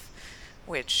Midwife,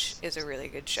 which is a really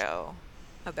good show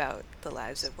about the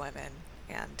lives of women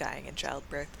and dying in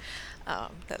childbirth,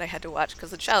 that I had to watch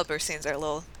because the childbirth scenes are a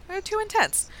little too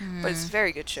intense, but it's a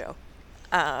very good show.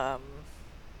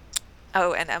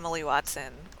 Oh, and Emily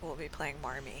Watson will be playing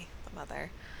Marmee, the mother.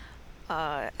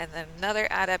 And then another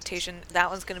adaptation, that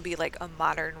one's going to be like a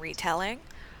modern retelling,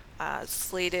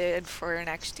 slated for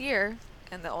next year,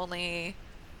 and the only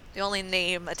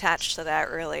name attached to that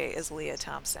really is Leah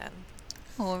Thompson.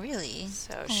 Oh, really?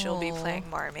 So she'll be playing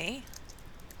Marmee.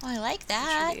 Oh, I like Which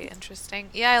that. should be interesting.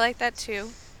 Yeah, I like that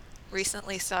too.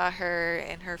 Recently saw her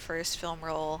in her first film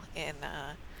role in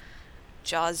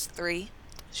Jaws 3.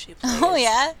 She plays, Oh,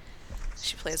 yeah?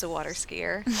 She plays a water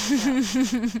skier.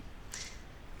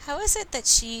 How is it that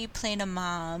she played a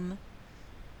mom?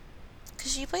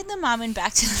 Because she played the mom in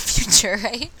Back to the Future,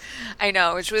 right? I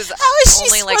know, which was How is she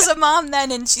only like was a mom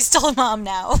then and she's still a mom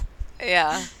now?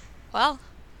 yeah. Well,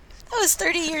 That was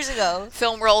 30 years ago.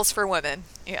 film roles for women.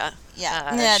 Yeah.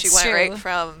 Yeah, She that's went true.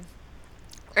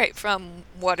 right from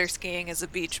water skiing as a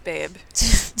beach babe,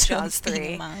 To Jaws being a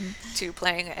 3, mom. to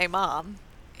playing a mom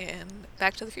in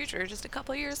Back to the Future just a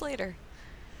couple years later.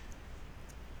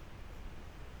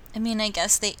 I mean, I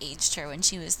guess they aged her when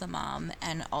she was the mom,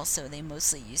 and also they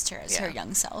mostly used her as her Yeah.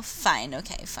 young self. Fine,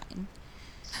 okay, fine.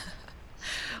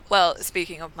 Well,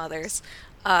 speaking of mothers,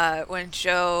 when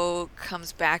Jo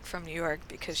comes back from New York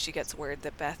because she gets word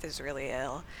that Beth is really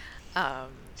ill,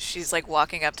 she's like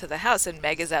walking up to the house and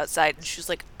Meg is outside and she's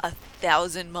like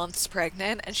 1,000 months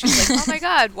pregnant and she's like, oh my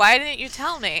God, why didn't you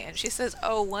tell me? And she says,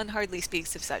 oh, one hardly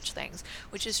speaks of such things,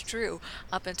 which is true.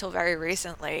 Up until very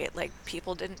recently, like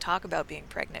people didn't talk about being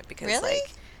pregnant because Really?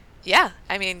 like, yeah,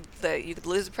 I mean, you could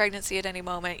lose a pregnancy at any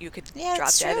moment. You could Yeah, drop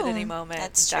it's dead at true. any moment,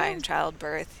 That's die true. in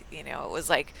childbirth. You know, it was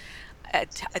like a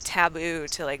taboo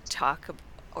to like talk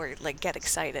or like get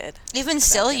excited. Even about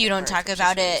still, giving you don't birth, talk which is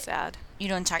about really it. Sad. You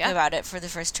don't talk Yeah. about it for the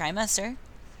first trimester.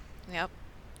 Yep,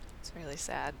 it's really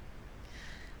sad.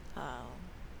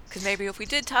 Because maybe if we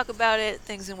did talk about it,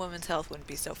 things in women's health wouldn't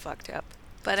be so fucked up.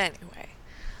 But anyway.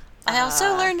 I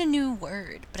also learned a new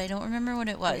word, but I don't remember what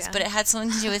it was. Yeah. But it had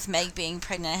something to do with Meg being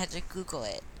pregnant. I had to Google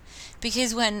it.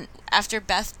 Because after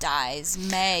Beth dies,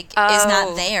 Meg is not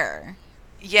Oh. there.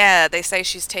 Yeah, they say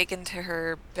she's taken to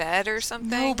her bed or something.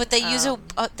 No, but they use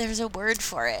there's a word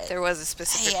for it. There was a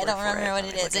specific Hey, I word don't for remember what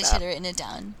Let it me is. I look should have up. written it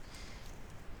down.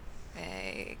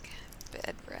 Meg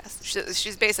bed rest.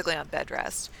 She's basically on bed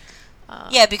rest.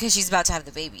 Yeah, because she's about to have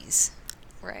the babies.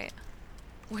 Right.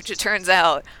 Which it turns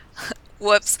out,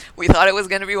 whoops, we thought it was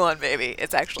going to be one baby.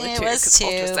 It's actually It two, was 'cause two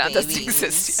ultrasound doesn't babies.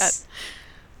 exist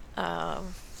yet.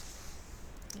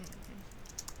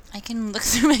 I can look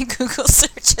through my Google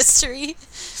search history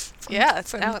Yeah,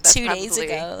 from that's 2 days probably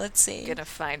ago. Let's see. Gonna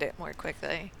find it more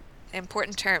quickly.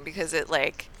 Important term because it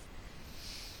like,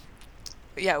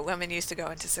 yeah, women used to go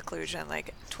into seclusion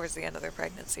like towards the end of their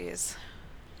pregnancies.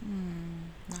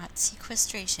 Not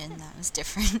sequestration. That was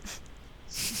different.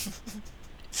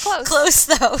 Close. Close,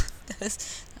 though. That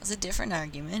was a different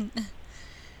argument.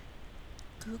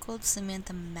 Googled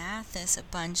Samantha Mathis a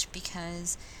bunch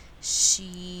because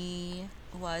she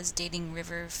was dating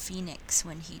River Phoenix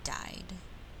when he died.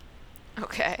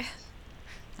 Okay.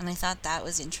 And I thought that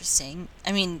was interesting.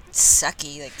 I mean,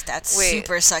 sucky. Like, that's Wait.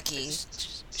 super sucky.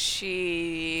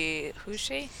 Who's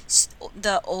she?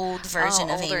 The old version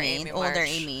of older Amy. Older March.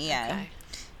 Amy, yeah. Okay.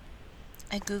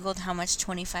 I googled how much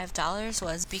 $25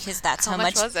 was because that's How how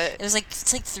much was it? It was like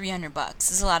it's like $300.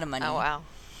 It's a lot of money. Oh wow,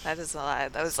 that is a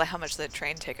lot. That was like how much the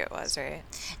train ticket was, right?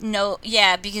 No,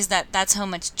 yeah, because that's how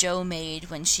much Jo made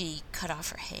when she cut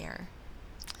off her hair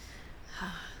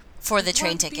for the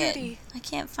train What ticket. beauty. I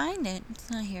can't find it. It's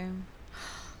not here.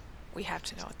 We have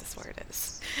to know what this word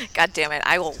is. God damn it!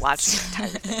 I will watch the entire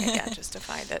thing again just to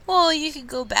find it. Well, you could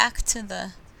go back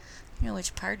to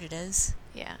which part it is.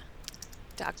 Yeah.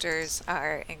 Doctors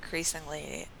are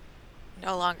increasingly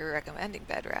no longer recommending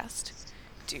bed rest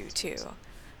due to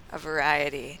a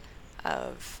variety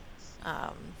of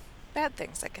bad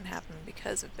things that can happen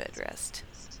because of bed rest.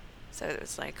 So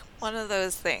it's like one of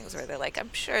those things where they're like,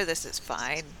 I'm sure this is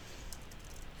fine.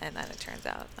 And then it turns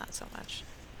out not so much.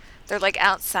 They're like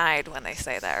outside when they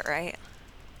say that, right?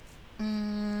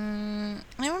 I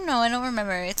don't know. I don't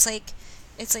remember. It's like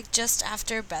just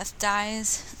after Beth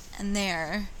dies, and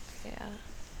Yeah.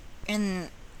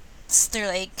 they're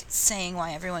like saying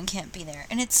why everyone can't be there,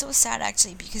 and it's so sad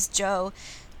actually because Jo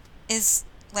is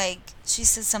like, she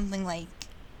says something like,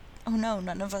 "Oh no,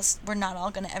 none of us. We're not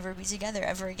all gonna ever be together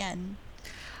ever again."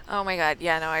 Oh my God.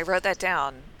 Yeah, no, I wrote that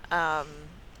down.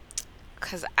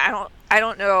 because I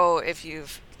don't know if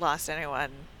you've lost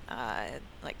anyone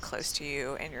like close to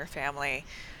you in your family,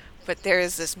 but there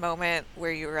is this moment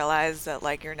where you realize that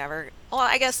like you're never. Well,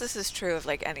 I guess this is true of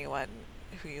like anyone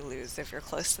who you lose if you're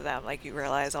close to them. Like you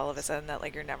realize all of a sudden that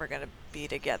like you're never gonna be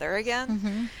together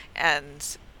again,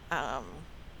 and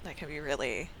that can be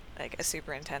really like a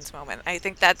super intense moment. I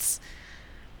think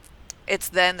it's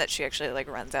then that she actually like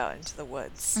runs out into the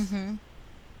woods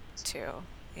too.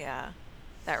 Yeah,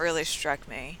 that really struck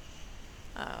me.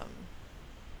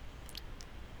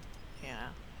 Yeah.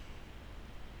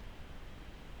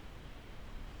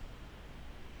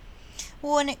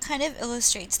 Well, and it kind of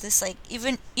illustrates this, like,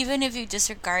 even if you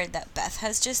disregard that Beth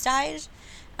has just died,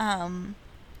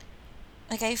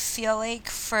 like, I feel like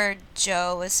for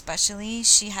Jo especially,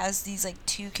 she has these, like,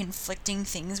 two conflicting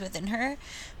things within her,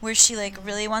 where she, like,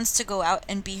 really wants to go out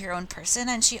and be her own person,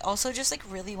 and she also just, like,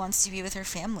 really wants to be with her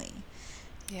family.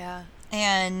 Yeah.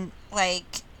 And,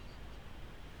 like,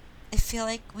 I feel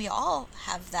like we all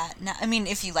have that now. I mean,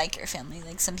 if you like your family,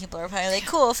 like, some people are probably like,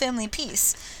 cool, family,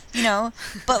 peace, you know?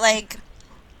 But, like,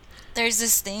 there's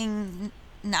this thing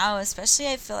now, especially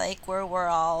I feel like, where we're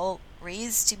all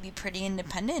raised to be pretty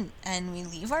independent, and we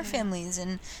leave our families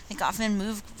and, like, often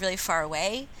move really far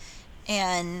away.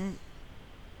 And,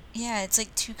 yeah, it's,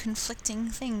 like, two conflicting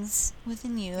things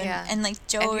within you. And like,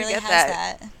 Jo And you really get has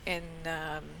that. in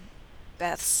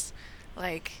Beth's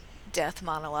like death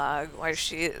monologue, where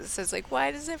she says like,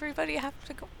 why does everybody have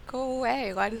to go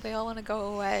away? Why do they all want to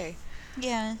go away?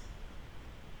 Yeah.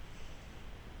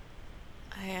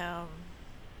 I am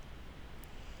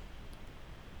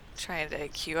trying to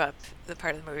cue up the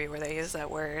part of the movie where they use that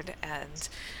word. And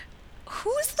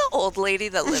who's the old lady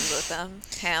that lives with them?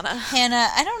 Hannah. Hannah,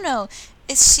 I don't know.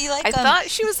 Is she like I thought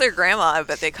she was their grandma,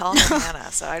 but they call her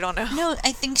Hannah, so I don't know. No,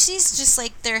 I think she's just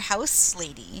like their house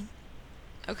lady.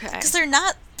 Okay. Because they're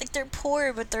not, like, they're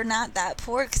poor, but they're not that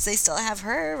poor because they still have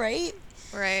her, right?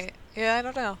 Right. Yeah, I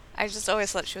don't know. I just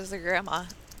always thought she was their grandma,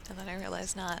 and then I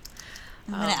realized not.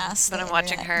 I'm going to ask But the I'm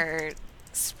watching internet. her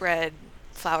spread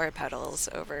flower petals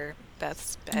over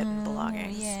Beth's bed and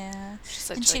belongings. Yeah. She's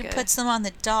such And she like puts them on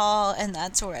the doll, and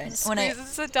that's where when I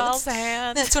squeezes the doll's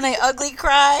hand. That's when I ugly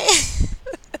cry.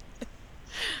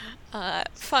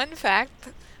 Fun fact,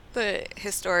 the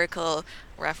historical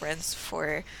reference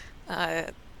for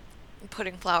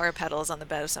putting flower petals on the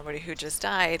bed of somebody who just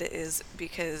died is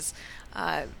because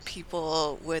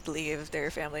people would leave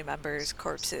their family members'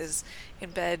 corpses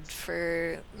in bed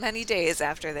for many days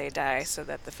after they die so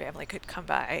that the family could come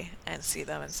by and see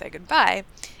them and say goodbye.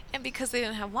 And because they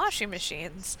didn't have washing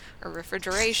machines or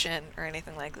refrigeration or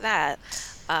anything like that,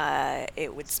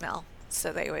 it would smell.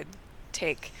 So they would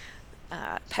take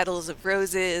petals of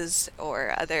roses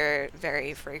or other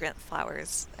very fragrant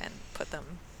flowers and put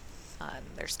them on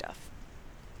their stuff.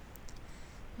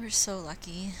 We're so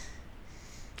lucky.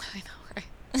 I know,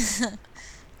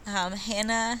 right?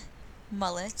 Hannah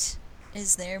Mullet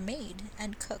is their maid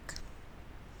and cook.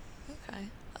 Okay.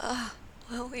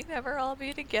 Will we never all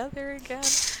be together again?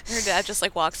 And her dad just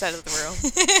like walks out of the room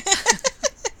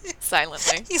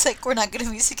silently. He's like, we're not going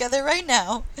to be together right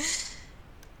now.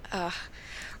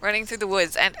 Running through the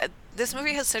woods, and this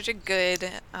movie has such a good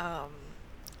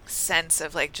sense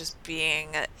of like just being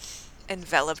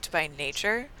enveloped by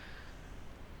nature.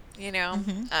 You know,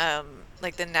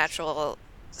 like the natural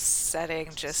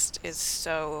setting just is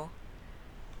so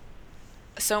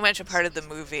much a part of the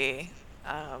movie,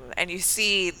 and you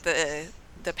see the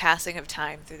passing of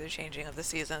time through the changing of the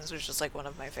seasons, which is like one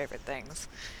of my favorite things.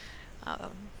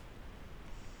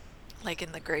 Like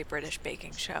in the Great British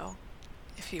Baking Show,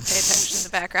 if you pay attention in the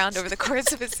background over the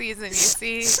course of a season, you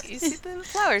see the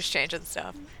flowers change and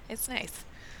stuff. It's nice.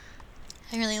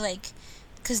 I really like,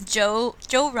 because Jo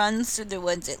runs through the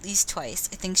woods at least twice.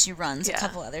 I think she runs a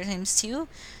couple other times too.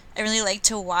 I really like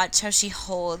to watch how she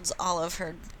holds all of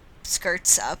her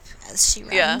skirts up as she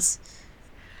runs.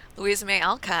 Yeah. Louisa May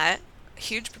Alcott,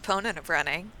 huge proponent of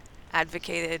running,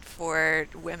 advocated for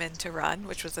women to run,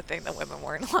 which was a thing that women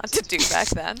weren't allowed to do back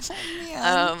then.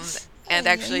 And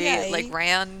actually like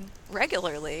ran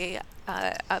regularly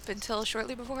up until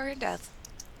shortly before her death.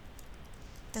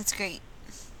 That's great.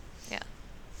 Yeah.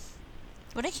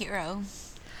 What a hero.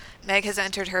 Meg has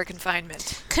entered her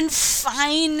confinement.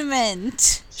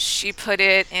 Confinement! She put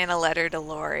it in a letter to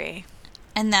Laurie.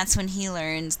 And that's when he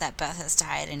learns that Beth has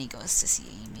died and he goes to see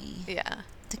Amy. Yeah.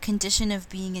 The condition of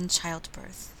being in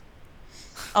childbirth.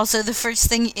 Also, the first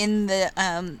thing in the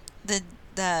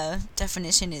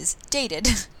definition is dated.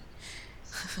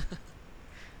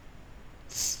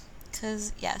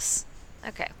 Because, yes.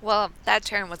 Okay, well, that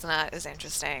term was not as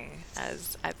interesting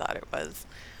as I thought it was.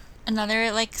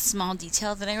 Another like small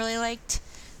detail that I really liked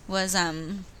was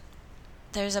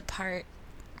there's a part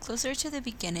closer to the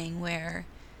beginning where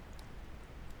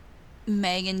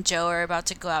Meg and Joe are about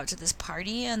to go out to this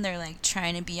party and they're like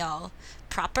trying to be all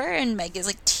proper, and Meg is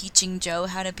like teaching Joe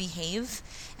how to behave,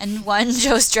 and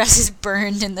Joe's dress is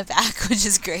burned in the back, which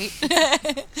is great.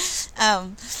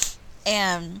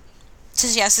 And so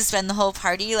she has to spend the whole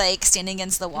party like standing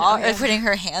against the wall or putting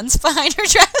her hands behind her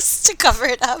dress to cover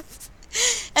it up.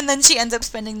 And then she ends up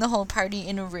spending the whole party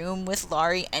in a room with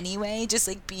Laurie anyway, just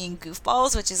like being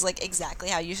goofballs, which is like exactly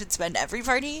how you should spend every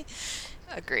party.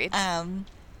 Agreed.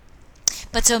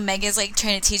 But so Meg is like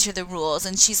trying to teach her the rules,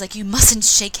 and she's like, you mustn't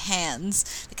shake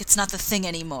hands. Like, it's not the thing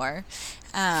anymore.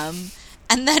 And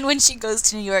then when she goes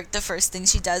to New York, the first thing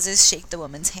she does is shake the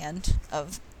woman's hand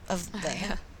of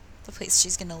the place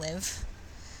she's going to live.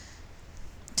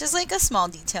 Just like a small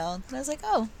detail. But I was like,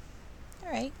 oh,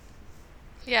 all right.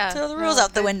 Yeah. Throw the rules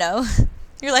out the window.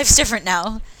 Your life's different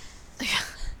now. Yeah.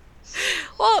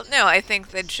 Well, no, I think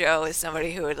that Joe is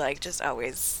somebody who would like just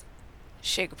always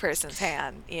shake a person's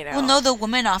hand, you know. Well, no, the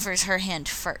woman offers her hand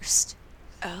first.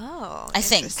 Oh, I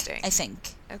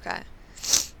think. Okay. I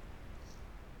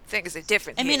think it's a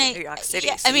different thing in New York City.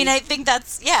 Yeah, I mean, I think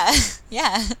that's,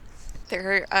 yeah.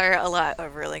 There are a lot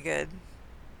of really good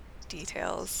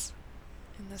details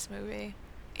in this movie.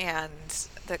 And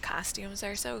the costumes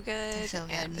are so good.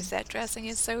 And the set dressing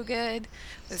is so good.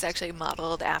 It was actually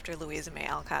modeled after Louisa May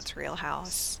Alcott's Real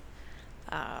House.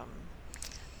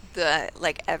 The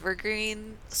like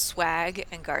evergreen swag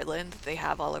and garland that they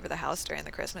have all over the house during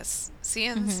the Christmas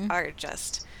scenes are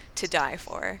just to die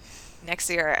for. Next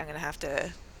year I'm gonna have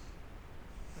to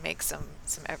make some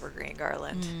evergreen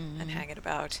garland and hang it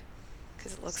about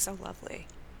because it looks so lovely.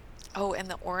 Oh, and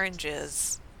the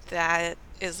oranges, that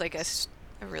is like a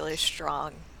really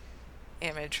strong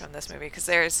image from this movie, because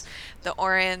there's the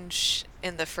orange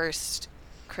in the first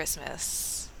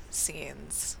Christmas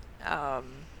scenes,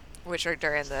 which are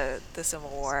during the Civil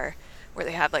War, where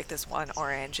they have like this one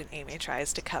orange and Amy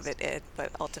tries to covet it, but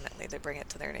ultimately they bring it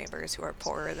to their neighbors who are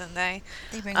poorer than they.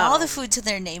 They bring all the food to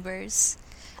their neighbors.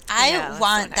 I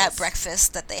want that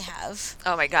breakfast that they have.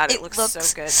 Oh my god, it looks so good,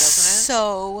 doesn't it?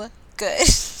 So good.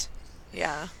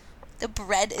 Yeah. The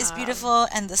bread is beautiful,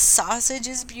 and the sausage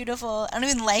is beautiful. I don't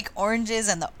even like oranges,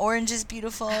 and the orange is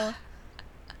beautiful.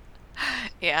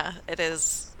 Yeah, it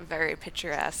is very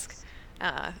picturesque.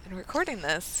 And recording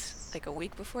this like a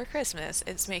week before Christmas,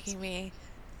 it's making me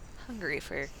hungry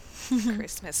for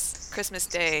Christmas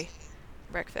Day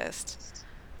breakfast.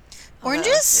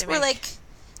 Oranges were like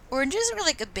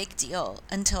a big deal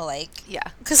until like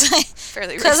because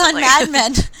on Mad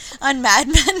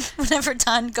Men whenever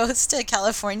Don goes to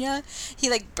California, he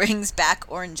like brings back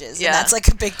oranges, and that's like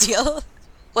a big deal.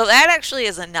 Well, that actually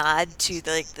is a nod to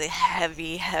the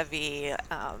heavy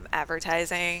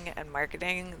advertising and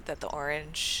marketing that the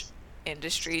orange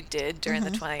industry did during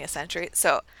the 20th century.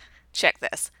 So check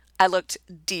this. I looked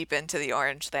deep into the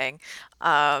orange thing.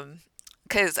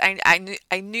 Because I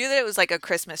knew that it was like a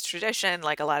Christmas tradition.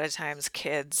 Like a lot of times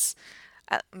kids,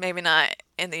 maybe not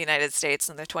in the United States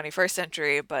in the 21st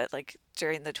century, but like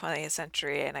during the 20th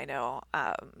century, and I know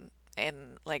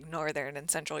in like Northern and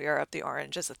Central Europe, the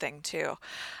orange is a thing too.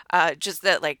 Just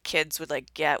that like kids would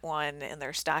like get one in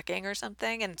their stocking or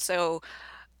something. And so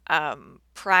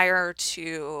prior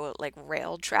to like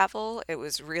rail travel, it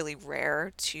was really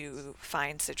rare to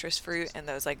find citrus fruit in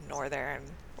those like northern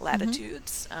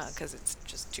latitudes because it's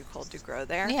just too cold to grow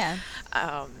there. Yeah.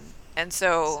 And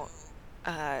so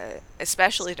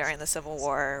especially during the Civil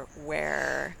War,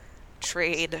 where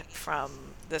trade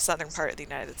from the southern part of the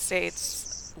United States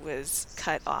was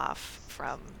cut off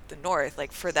from the north,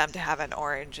 like for them to have an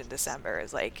orange in December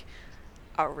is like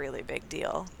a really big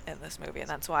deal in this movie, and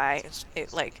that's why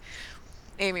it like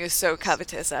Amy was so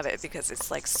covetous of it, because it's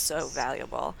like so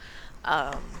valuable.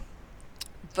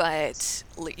 But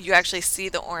you actually see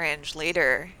the orange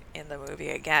later in the movie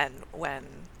again when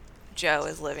Jo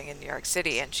is living in New York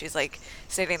City, and she's like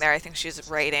sitting there. I think she's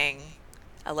writing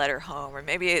a letter home, or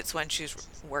maybe it's when she's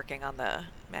working on the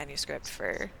manuscript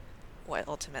for what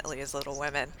ultimately is Little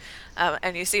Women,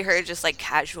 and you see her just like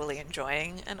casually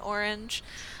enjoying an orange,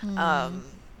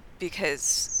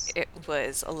 because it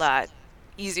was a lot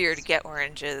easier to get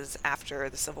oranges after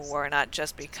the Civil War, not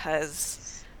just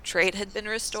because trade had been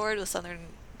restored with southern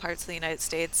parts of the United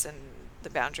States and the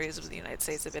boundaries of the United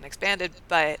States had been expanded,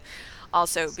 but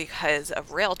also because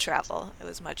of rail travel. It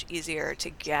was much easier to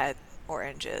get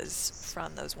oranges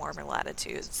from those warmer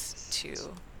latitudes to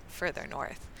further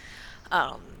north.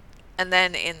 And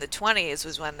then in the 20s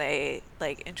was when they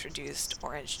like introduced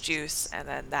orange juice, and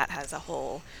then that has a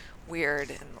whole weird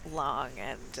and long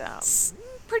and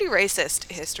pretty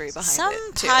racist history behind Some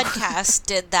it, too. podcast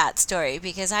did that story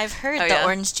because I've heard Oh, the yeah?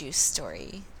 orange juice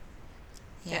story.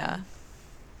 Yeah.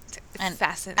 It's And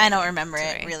fascinating. I don't remember to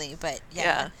it me. really, but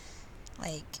Yeah.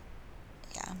 like,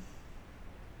 yeah.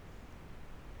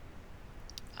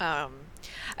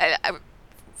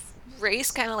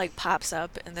 Race kind of like pops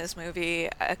up in this movie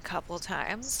a couple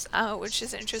times, which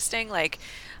is interesting. Like,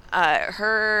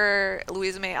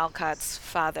 Louisa May Alcott's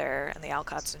father and the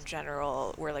Alcotts in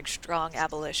general were like strong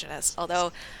abolitionists.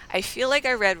 Although I feel like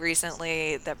I read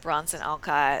recently that Bronson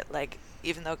Alcott, like,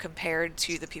 even though compared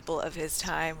to the people of his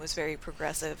time, was very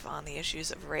progressive on the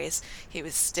issues of race, he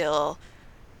was still,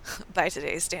 by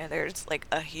today's standards, like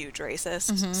a huge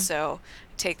racist. So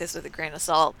take this with a grain of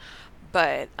salt.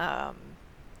 But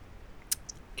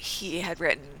he had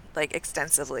written like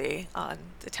extensively on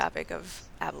the topic of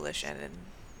abolition and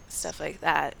stuff like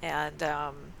that. And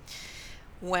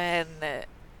when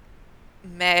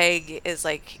Meg is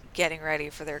like getting ready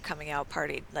for their coming out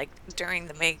party, like during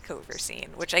the makeover scene,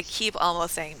 which I keep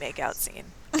almost saying make out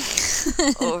scene,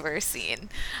 over scene,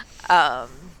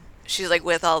 she's like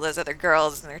with all those other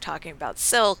girls and they're talking about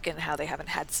silk and how they haven't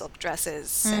had silk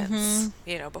dresses since,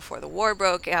 before the war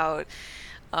broke out.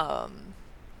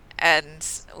 And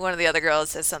one of the other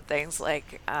girls says some things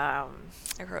like, I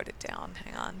wrote it down,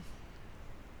 hang on.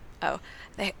 Oh,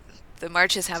 the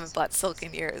marches haven't bought silk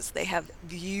in years. They have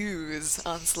views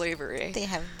on slavery. They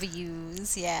have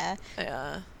views, yeah.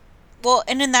 Yeah. Well,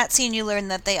 and in that scene you learn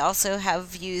that they also have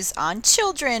views on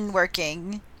children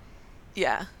working.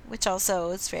 Yeah. Which also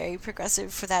is very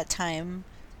progressive for that time.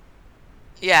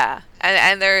 Yeah,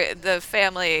 and the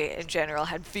family in general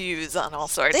had views on all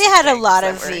sorts. They of had a things lot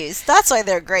that of were- views. That's why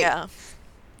they're great.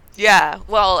 Yeah.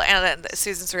 Well, and then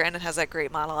Susan Sarandon has that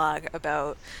great monologue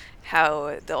about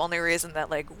how the only reason that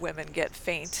like women get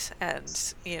faint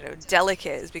and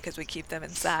delicate is because we keep them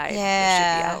inside. They should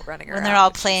be out running around when they're all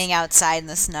which is- playing outside in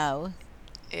the snow.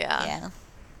 Yeah.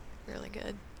 Really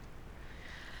good.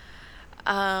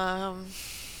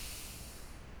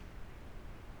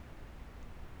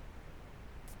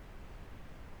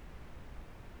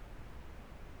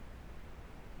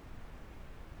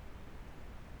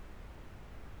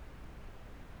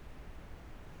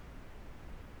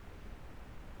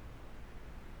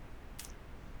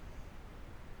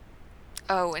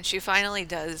 Oh, when she finally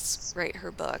does write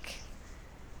her book,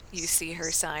 you see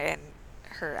her sign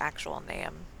her actual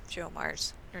name, Jo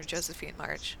March, or Josephine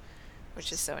March,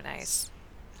 which is so nice.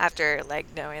 After, like,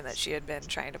 knowing that she had been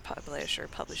trying to publish or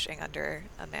publishing under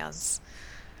a man's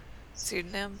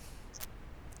pseudonym.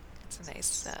 It's a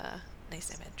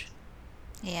nice image.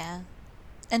 Yeah.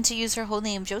 And to use her whole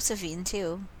name, Josephine,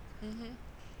 too. Mm-hmm.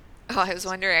 Oh, I was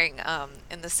wondering,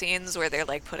 in the scenes where they're,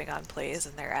 like, putting on plays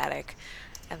in their attic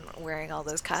and wearing all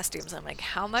those costumes, I'm like,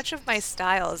 how much of my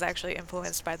style is actually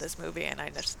influenced by this movie? And I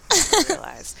just never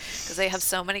realized. Because they have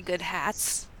so many good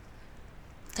hats.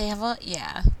 They have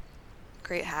yeah.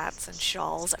 Great hats and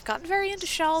shawls. I've gotten very into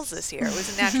shawls this year. It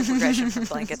was a natural progression from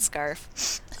blanket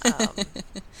scarf.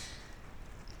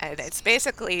 And it's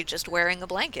basically just wearing a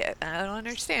blanket. And I don't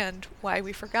understand why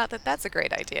we forgot that that's a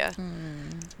great idea.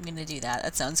 I'm going to do that.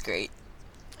 That sounds great.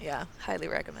 Yeah, highly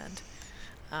recommend.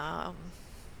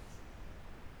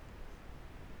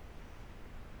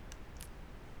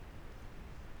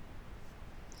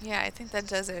 Yeah, I think that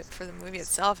does it for the movie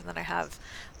itself, and then I have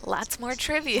lots more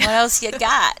trivia. What else you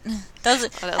got? That was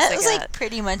got? like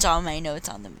pretty much all my notes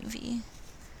on the movie.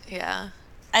 Yeah.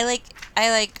 I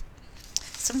like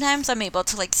sometimes I'm able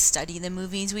to like study the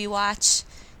movies we watch,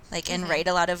 like and write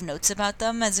a lot of notes about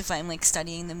them as if I'm like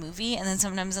studying the movie, and then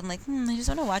sometimes I'm like, I just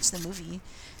want to watch the movie.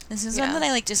 This is one that I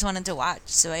like just wanted to watch,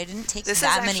 so I didn't take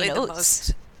that many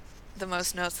notes. The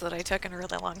most notes that I took in a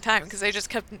really long time because I just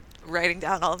kept writing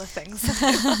down all the things that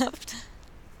I loved.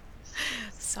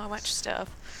 So much stuff.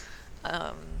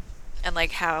 And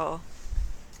like how...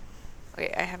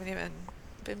 Wait, I haven't even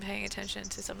been paying attention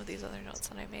to some of these other notes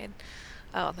that I made.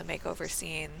 Oh, the makeover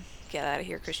scene. Get out of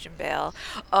here, Christian Bale.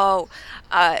 Oh,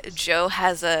 Joe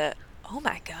has a... Oh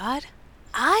my god.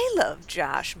 I love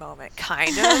Josh moment, kind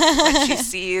of, when she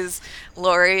sees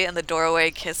Laurie in the doorway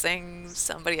kissing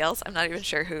somebody else. I'm not even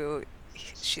sure who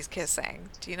she's kissing.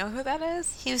 Do you know who that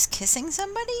is? He was kissing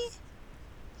somebody?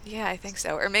 Yeah, I think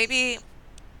so. Or maybe,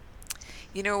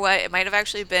 you know what? It might have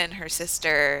actually been her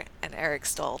sister and Eric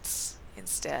Stoltz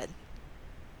instead.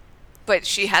 But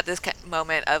she had this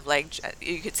moment of, like,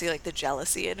 you could see, like, the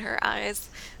jealousy in her eyes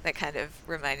that kind of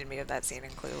reminded me of that scene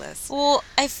in Clueless. Well,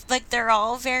 like, they're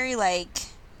all very, like...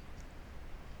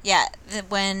 Yeah,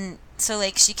 so,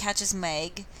 like, she catches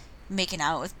Meg. making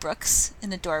out with Brooks in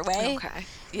the doorway. Okay.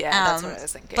 Yeah, that's what I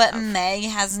was thinking But of. Meg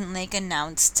hasn't, like,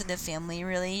 announced to the family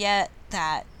really yet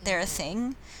that they're a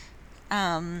thing.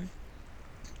 And,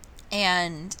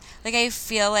 like, I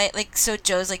feel like, so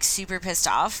Joe's, like, super pissed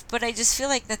off, but I just feel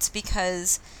like that's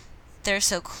because they're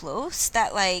so close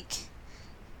that, like,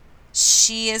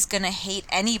 she is gonna hate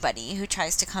anybody who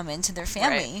tries to come into their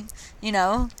family, you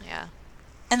know? Yeah.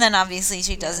 And then, obviously,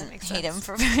 she that doesn't makes hate him sense.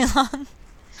 for very long.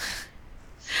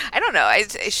 I don't know.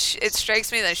 It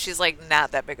strikes me that she's, like,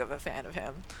 not that big of a fan of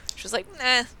him. She's like,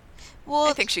 nah. Well,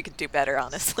 I think she could do better,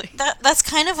 honestly. that's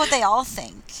kind of what they all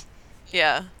think.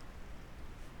 Yeah.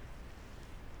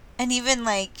 And even,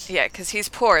 like... Yeah, because he's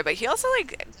poor, but he also,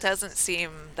 like, doesn't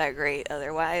seem that great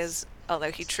otherwise,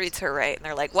 although he treats her right, and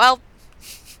they're like, well,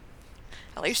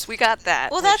 at least we got that.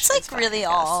 Well, which that's, is like, fine, really I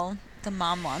guess. all the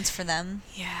mom wants for them.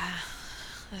 Yeah,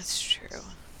 that's true.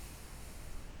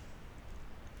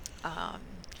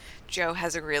 Joe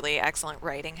has a really excellent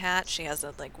writing hat. She has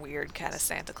a, like, weird kind of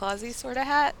Santa Claus-y sort of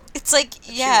hat. It's like, that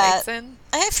yeah. She likes in.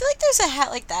 I feel like there's a hat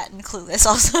like that in Clueless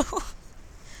also.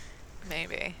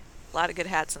 Maybe. A lot of good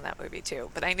hats in that movie,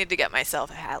 too. But I need to get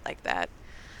myself a hat like that.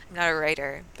 I'm not a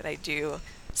writer, but I do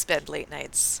spend late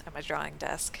nights at my drawing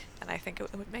desk, and I think it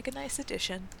would make a nice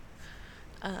addition.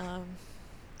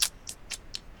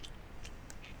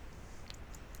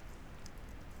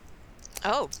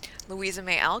 Oh, Louisa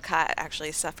May Alcott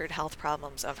actually suffered health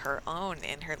problems of her own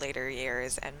in her later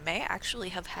years and may actually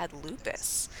have had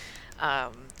lupus.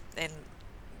 In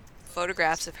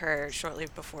photographs of her shortly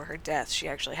before her death, she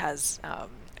actually has a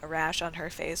rash on her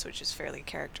face, which is fairly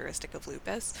characteristic of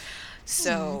lupus.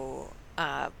 So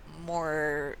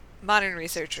more modern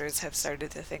researchers have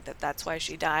started to think that that's why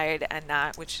she died and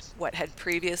not what had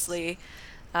previously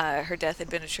her death had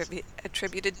been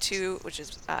attributed to, which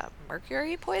is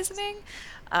mercury poisoning,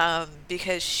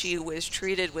 because she was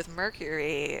treated with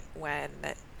mercury when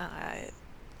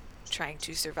trying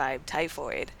to survive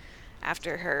typhoid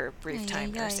after her brief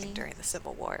time nursing during the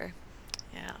Civil War.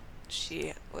 Yeah,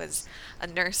 she was a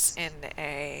nurse in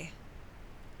a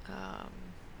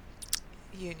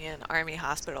Union Army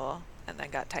hospital and then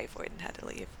got typhoid and had to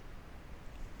leave.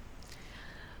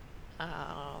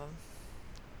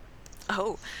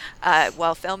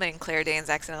 While filming, Claire Danes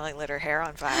accidentally lit her hair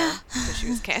on fire because she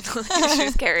was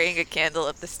carrying a candle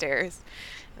up the stairs,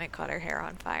 and it caught her hair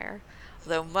on fire.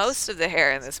 Though most of the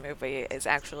hair in this movie is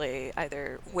actually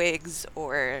either wigs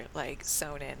or like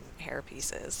sewn-in hair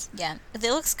pieces. Yeah, it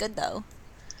looks good though.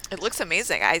 It looks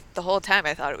amazing. The whole time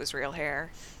I thought it was real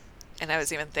hair, and I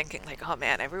was even thinking like, oh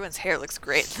man, everyone's hair looks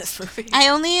great in this movie. I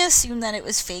only assumed that it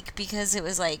was fake because it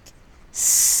was like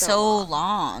so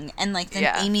long, and like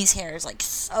then Amy's hair is like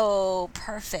so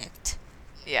perfect.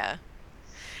 Yeah,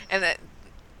 and then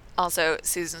also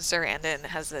Susan Sarandon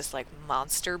has this like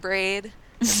monster braid.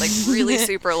 It's like really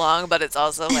super long, but it's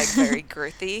also like very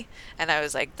girthy, and I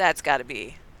was like, that's got to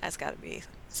be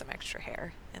some extra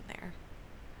hair in there.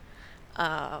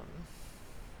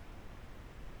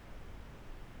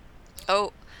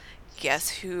 Oh, guess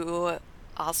who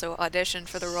also auditioned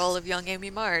for the role of young Amy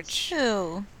March?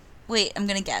 Who? Wait, I'm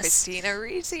gonna guess. Christina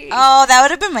Ricci. Oh, that would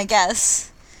have been my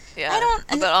guess. Yeah,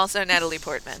 but also Natalie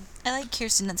Portman. I like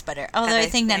Kirsten Dunst better, although I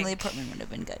think Natalie Portman would have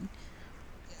been good.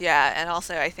 Yeah, and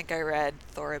also I think I read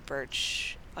Thora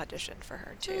Birch auditioned for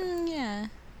her too. Yeah.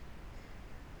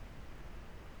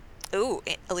 Ooh,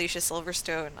 Alicia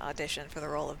Silverstone auditioned for the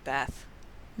role of Beth.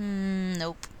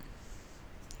 Nope.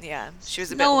 Yeah, she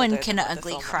was a bit No older one can than what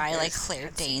ugly the cry like filmmakers Claire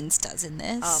had seen. Danes does in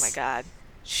this. Oh my god.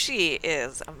 She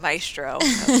is a maestro of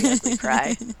the ugly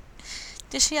cry.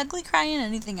 Does she ugly cry in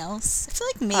anything else? I feel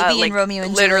like maybe like in Romeo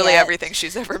and literally Juliet. everything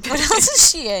she's ever been What in. else is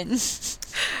she in?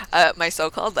 My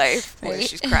So-Called Life, where Right.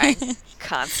 she's crying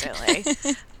constantly.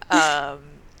 I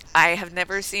have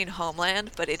never seen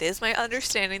Homeland, but it is my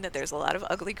understanding that there's a lot of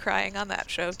ugly crying on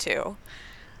that show too.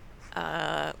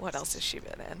 What else has she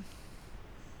been in?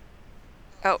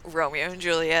 Oh, Romeo and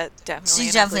Juliet, definitely. She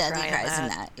an definitely ugly ugly cry cries in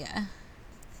that, yeah.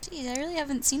 Geez, I really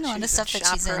haven't seen a lot of stuff that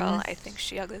she's in. Chaparral, I think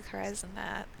she ugly cries in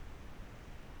that.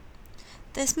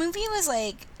 This movie was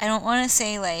like, I don't want to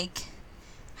say like,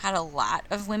 had a lot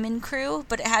of women crew,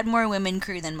 but it had more women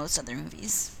crew than most other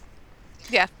movies.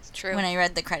 Yeah, true. When I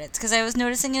read the credits, because I was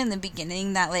noticing it in the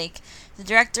beginning that like the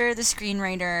director, the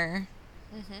screenwriter,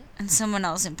 and someone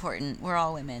else important were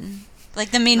all women.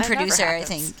 Like the main That never producer, I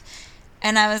happens. think.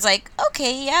 And I was like,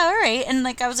 okay, yeah, all right. And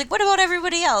like I was like, what about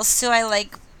everybody else? So I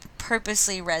like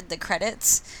purposely read the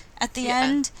credits at the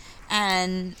end,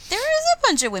 and there was a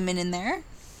bunch of women in there.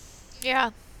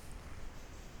 Yeah.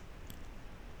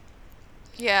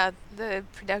 Yeah, the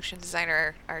production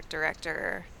designer, art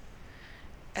director,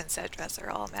 and set dress are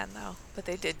all men, though. But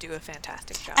they did do a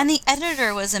fantastic job. And the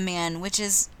editor was a man, which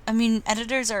is, I mean,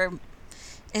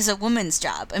 is a woman's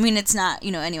job. I mean, it's not,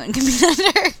 anyone can be an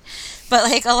editor, but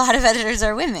like a lot of editors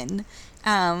are women.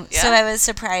 So I was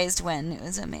surprised when it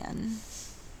was a man.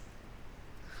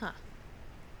 Huh.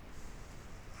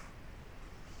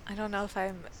 I don't know if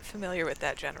I'm familiar with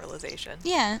that generalization.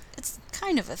 Yeah, it's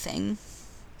kind of a thing.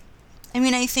 I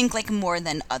mean, I think like more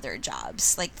than other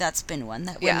jobs, like that's been one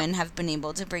that women have been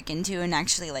able to break into and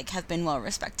actually like have been well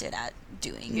respected at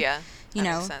doing. Yeah, that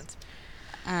makes sense.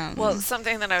 Well,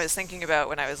 something that I was thinking about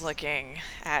when I was looking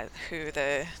at who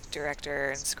the director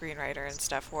and screenwriter and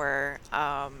stuff were,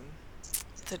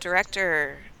 the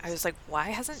director, I was like, why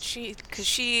hasn't she, because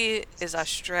she is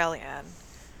Australian,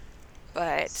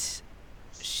 but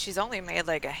she's only made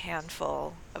like a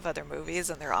handful of other movies,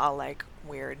 and they're all like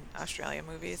weird Australian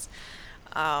movies.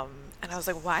 And I was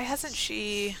like, why hasn't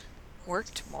she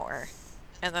worked more?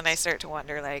 And then I start to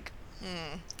wonder, like,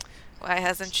 why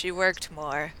hasn't she worked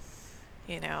more?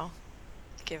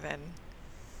 Given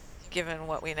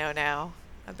what we know now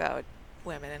about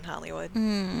women in Hollywood.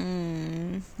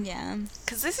 Yeah.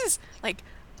 Because this is like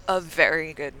a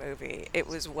very good movie. It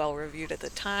was well reviewed at the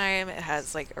time. It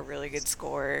has like a really good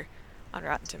score on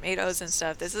Rotten Tomatoes and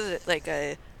stuff. This is like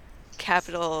a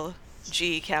capital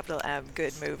G, capital M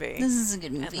good movie. This is a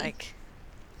good movie. And like,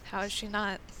 how has she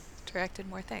not directed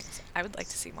more things? I would like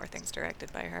to see more things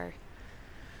directed by her.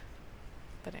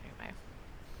 But anyway.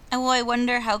 Well, I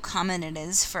wonder how common it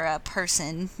is for a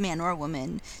person, man or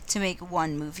woman, to make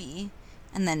one movie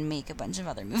and then make a bunch of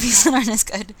other movies that aren't as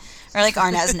good or like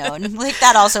aren't as known. Like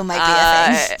that also might be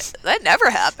a thing. That never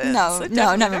happens.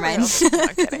 No, never mind. No,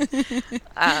 I'm kidding.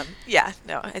 I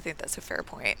think that's a fair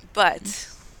point.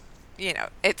 But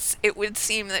it would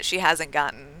seem that she hasn't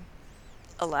gotten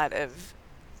a lot of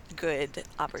good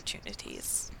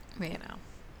opportunities. Right.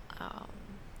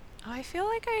 I feel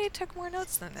like I took more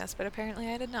notes than this, but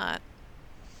apparently I did not.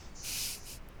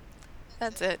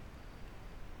 That's it.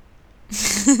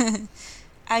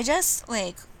 I just,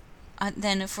 like,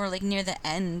 then if we're, like, near the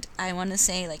end, I want to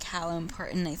say, like, how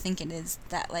important I think it is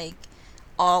that, like,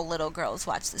 all little girls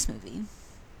watch this movie.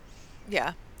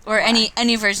 Yeah. Or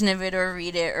any version of it or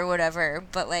read it or whatever.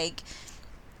 But, like,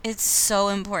 it's so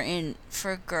important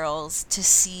for girls to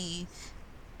see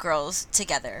girls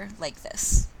together like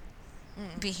this.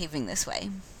 Behaving this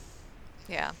way.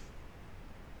 Yeah.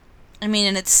 I mean,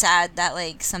 and it's sad that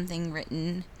like something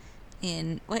written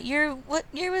in what year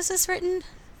was this written?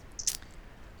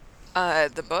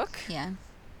 The book? Yeah.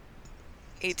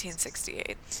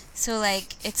 1868. So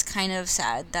like it's kind of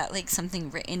sad that like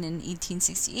something written in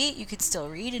 1868 you could still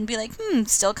read and be like,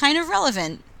 still kind of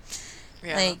relevant.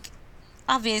 Yeah. Like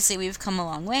obviously we've come a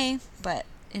long way, but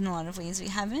in a lot of ways we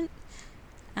haven't.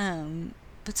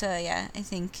 But I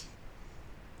think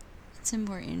it's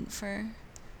important for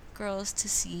girls to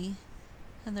see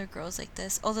other girls like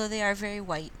this, although they are very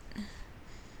white.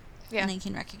 Yeah. And I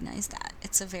can recognize that.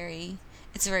 It's a very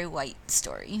white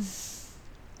story.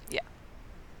 Yeah.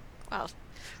 Well,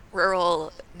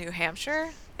 rural New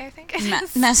Hampshire, I think it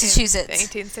is.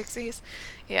 Massachusetts. In the 1860s.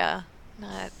 Yeah.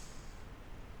 Not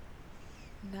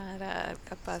a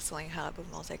bustling hub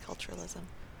of multiculturalism.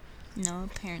 No,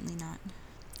 apparently not.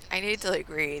 I need to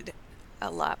read a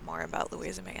lot more about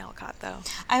Louisa May Alcott, though.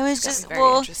 I was just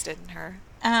very interested in her.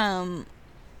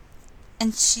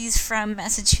 And she's from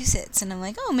Massachusetts, and I'm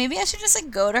like, oh, maybe I should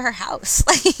just go to her house.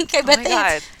 I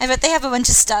bet they have a bunch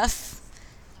of stuff.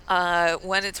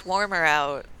 When it's warmer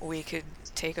out, we could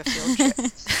take a field trip,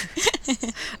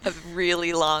 a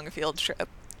really long field trip.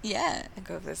 Yeah, and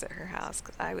go visit her house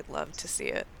because I would love to see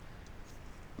it.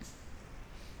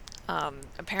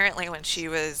 Apparently when she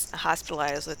was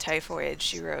hospitalized with typhoid,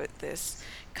 she wrote this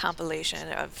compilation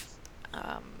of,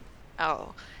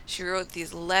 she wrote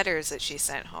these letters that she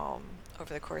sent home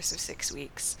over the course of 6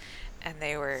 weeks, and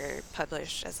they were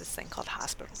published as this thing called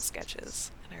Hospital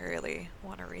Sketches, and I really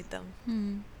want to read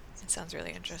them. It sounds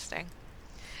really interesting.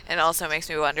 And it also makes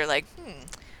me wonder,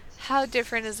 how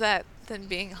different is that than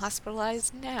being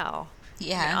hospitalized now?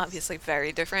 Yeah. I mean, obviously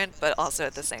very different, but also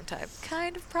at the same time,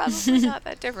 kind of probably not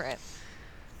that different.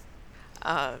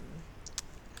 I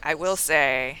will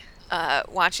say,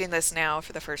 watching this now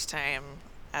for the first time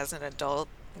as an adult,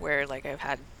 where I've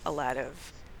had a lot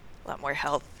more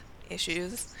health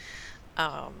issues,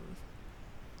 I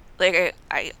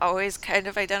always kind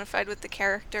of identified with the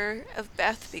character of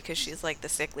Beth because she's the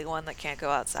sickly one that can't go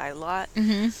outside a lot.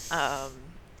 And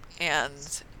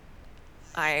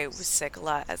I was sick a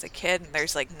lot as a kid, and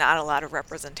there's not a lot of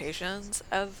representations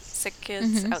of sick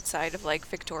kids outside of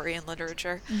Victorian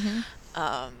literature.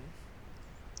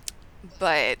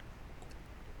 But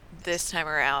this time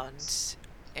around,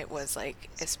 it was like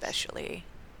especially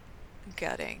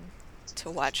gutting to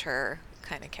watch her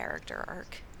kind of character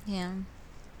arc. Yeah.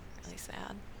 Really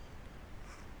sad.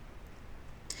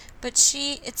 But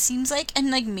it seems like,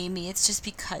 and like maybe it's just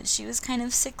because she was kind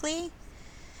of sickly,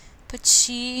 but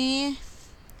she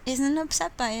isn't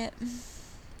upset by it.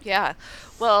 Yeah.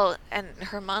 Well, and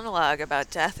her monologue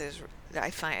about death is, I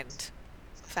find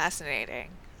fascinating.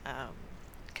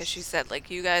 Because she said, like,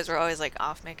 you guys were always, like,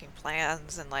 off making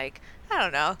plans and, like, I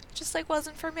don't know, it just, like,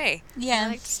 wasn't for me. Yeah. I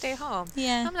like to stay home.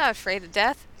 Yeah. I'm not afraid of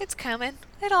death. It's coming.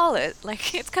 It all is.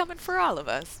 Like, it's coming for all of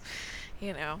us.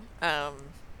 You know?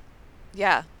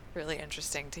 Yeah. Really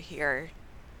interesting to hear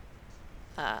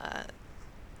her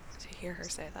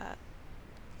say that.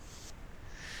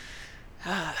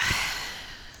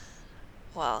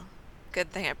 Well,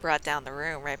 good thing I brought down the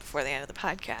room right before the end of the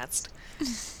podcast.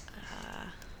 It's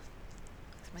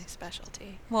my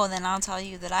specialty. Well, then I'll tell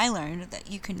you that I learned that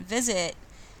you can visit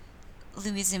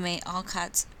Louisa May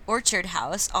Alcott's Orchard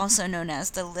House, also known as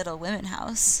the Little Women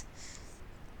House,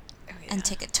 and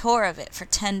take a tour of it for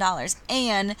 $10.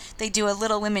 And they do a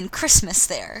Little Women Christmas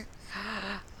there.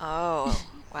 Oh,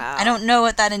 wow. I don't know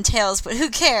what that entails, but who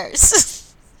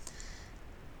cares?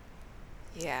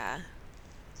 Yeah.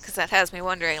 Because that has me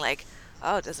wondering, like,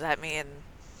 oh, does that mean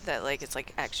that, like, it's,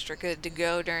 like, extra good to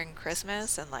go during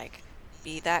Christmas and, like,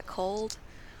 be that cold?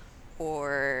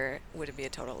 Or would it be a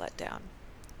total letdown?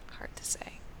 Hard to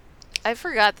say. I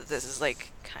forgot that this is,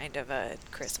 like, kind of a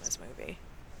Christmas movie.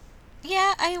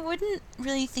 Yeah, I wouldn't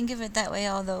really think of it that way,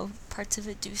 although parts of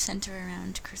it do center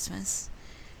around Christmas.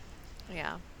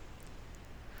 Yeah.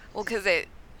 Well, because it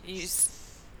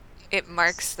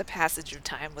marks the passage of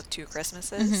time with 2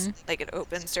 Christmases. Mm-hmm. Like, it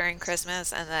opens during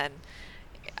Christmas, and then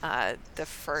the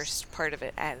first part of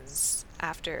it ends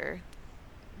after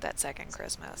that second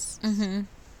Christmas. Mm-hmm.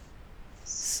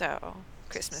 So,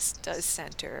 Christmas does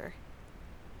center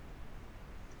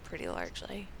pretty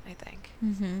largely, I think.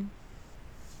 Mm-hmm.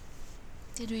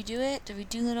 Did we do it? Did we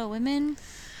do Little Women?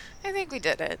 I think we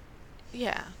did it.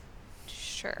 Yeah.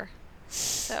 Sure.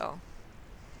 So,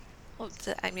 well,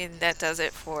 I mean, that does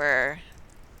it for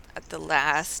the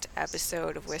last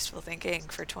episode of Wistful Thinking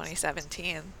for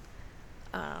 2017.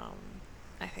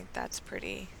 I think that's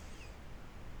pretty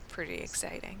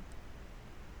exciting.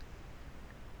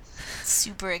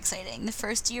 Super exciting. The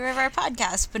first year of our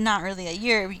podcast, but not really a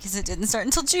year because it didn't start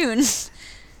until June.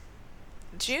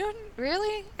 June?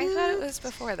 Really? I thought it was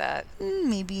before that.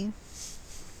 Maybe.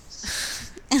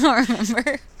 I don't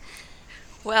remember.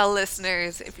 Well,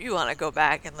 listeners, if you want to go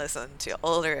back and listen to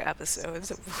older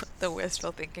episodes of the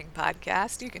Wistful Thinking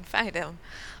podcast, you can find them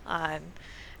on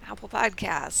Apple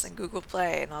Podcasts and Google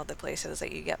Play and all the places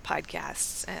that you get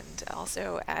podcasts, and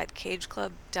also at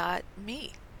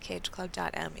cageclub.me,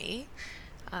 cageclub.me.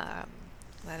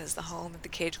 That is the home of the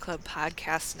Cage Club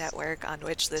Podcast Network, on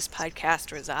which this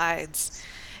podcast resides.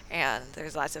 And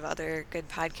there's lots of other good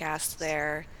podcasts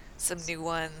there. Some new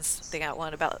ones. They got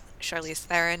one about Charlize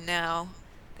Theron now.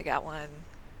 They got one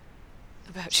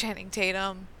about Channing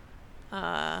Tatum.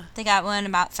 They got one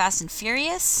about Fast and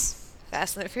Furious.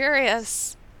 Fast and the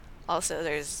Furious. Also,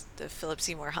 there's the Philip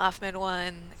Seymour Hoffman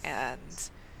one. And,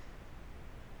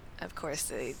 of course,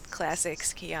 the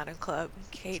classics, Keanu Club,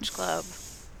 Cage Club.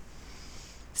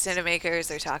 Cinemakers,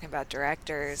 they're talking about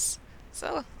directors.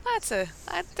 So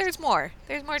there's more.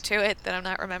 There's more to it that I'm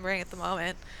not remembering at the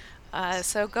moment.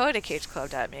 So go to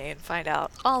cageclub.me and find out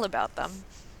all about them.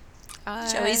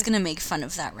 Joey's going to make fun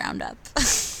of that roundup.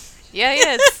 Yeah, he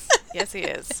is. Yes, he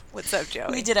is. What's up,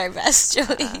 Joey? We did our best,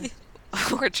 Joey.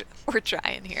 We're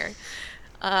trying here.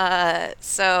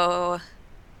 So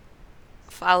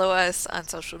follow us on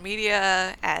social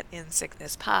media at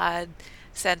InSicknessPod.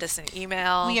 Send us an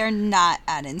email. We are not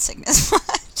at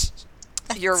InSicknessPod.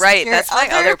 You're right. That's my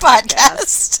other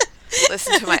podcast.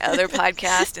 Listen to my other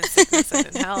podcast, In Sickness and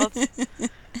in Health.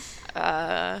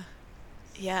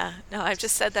 Yeah. No, I've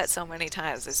just said that so many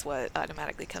times. It's what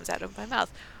automatically comes out of my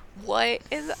mouth. What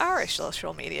is our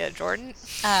social media, Jordan?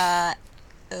 At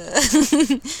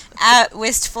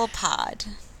Wistful Pod.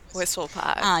 Wistful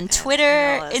Pod. On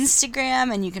Twitter,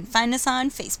 Instagram, and you can find us on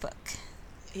Facebook.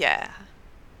 Yeah.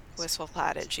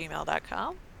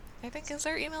 wistfulpod@gmail.com, I think is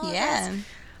our email address.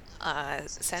 Yeah.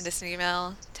 Send us an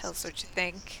email. Tell us what you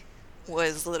think.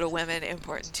 Was Little Women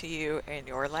important to you in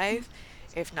your life?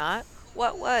 If not,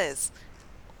 what was?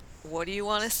 What do you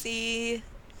want to see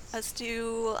us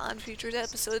do on future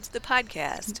episodes of the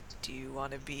podcast? Do you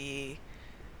want to be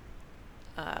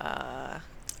on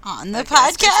the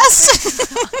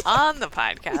podcast? On the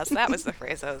podcast. That was the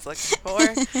phrase I was looking for.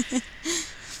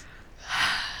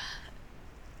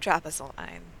 Drop us a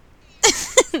line.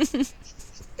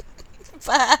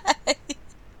 Bye.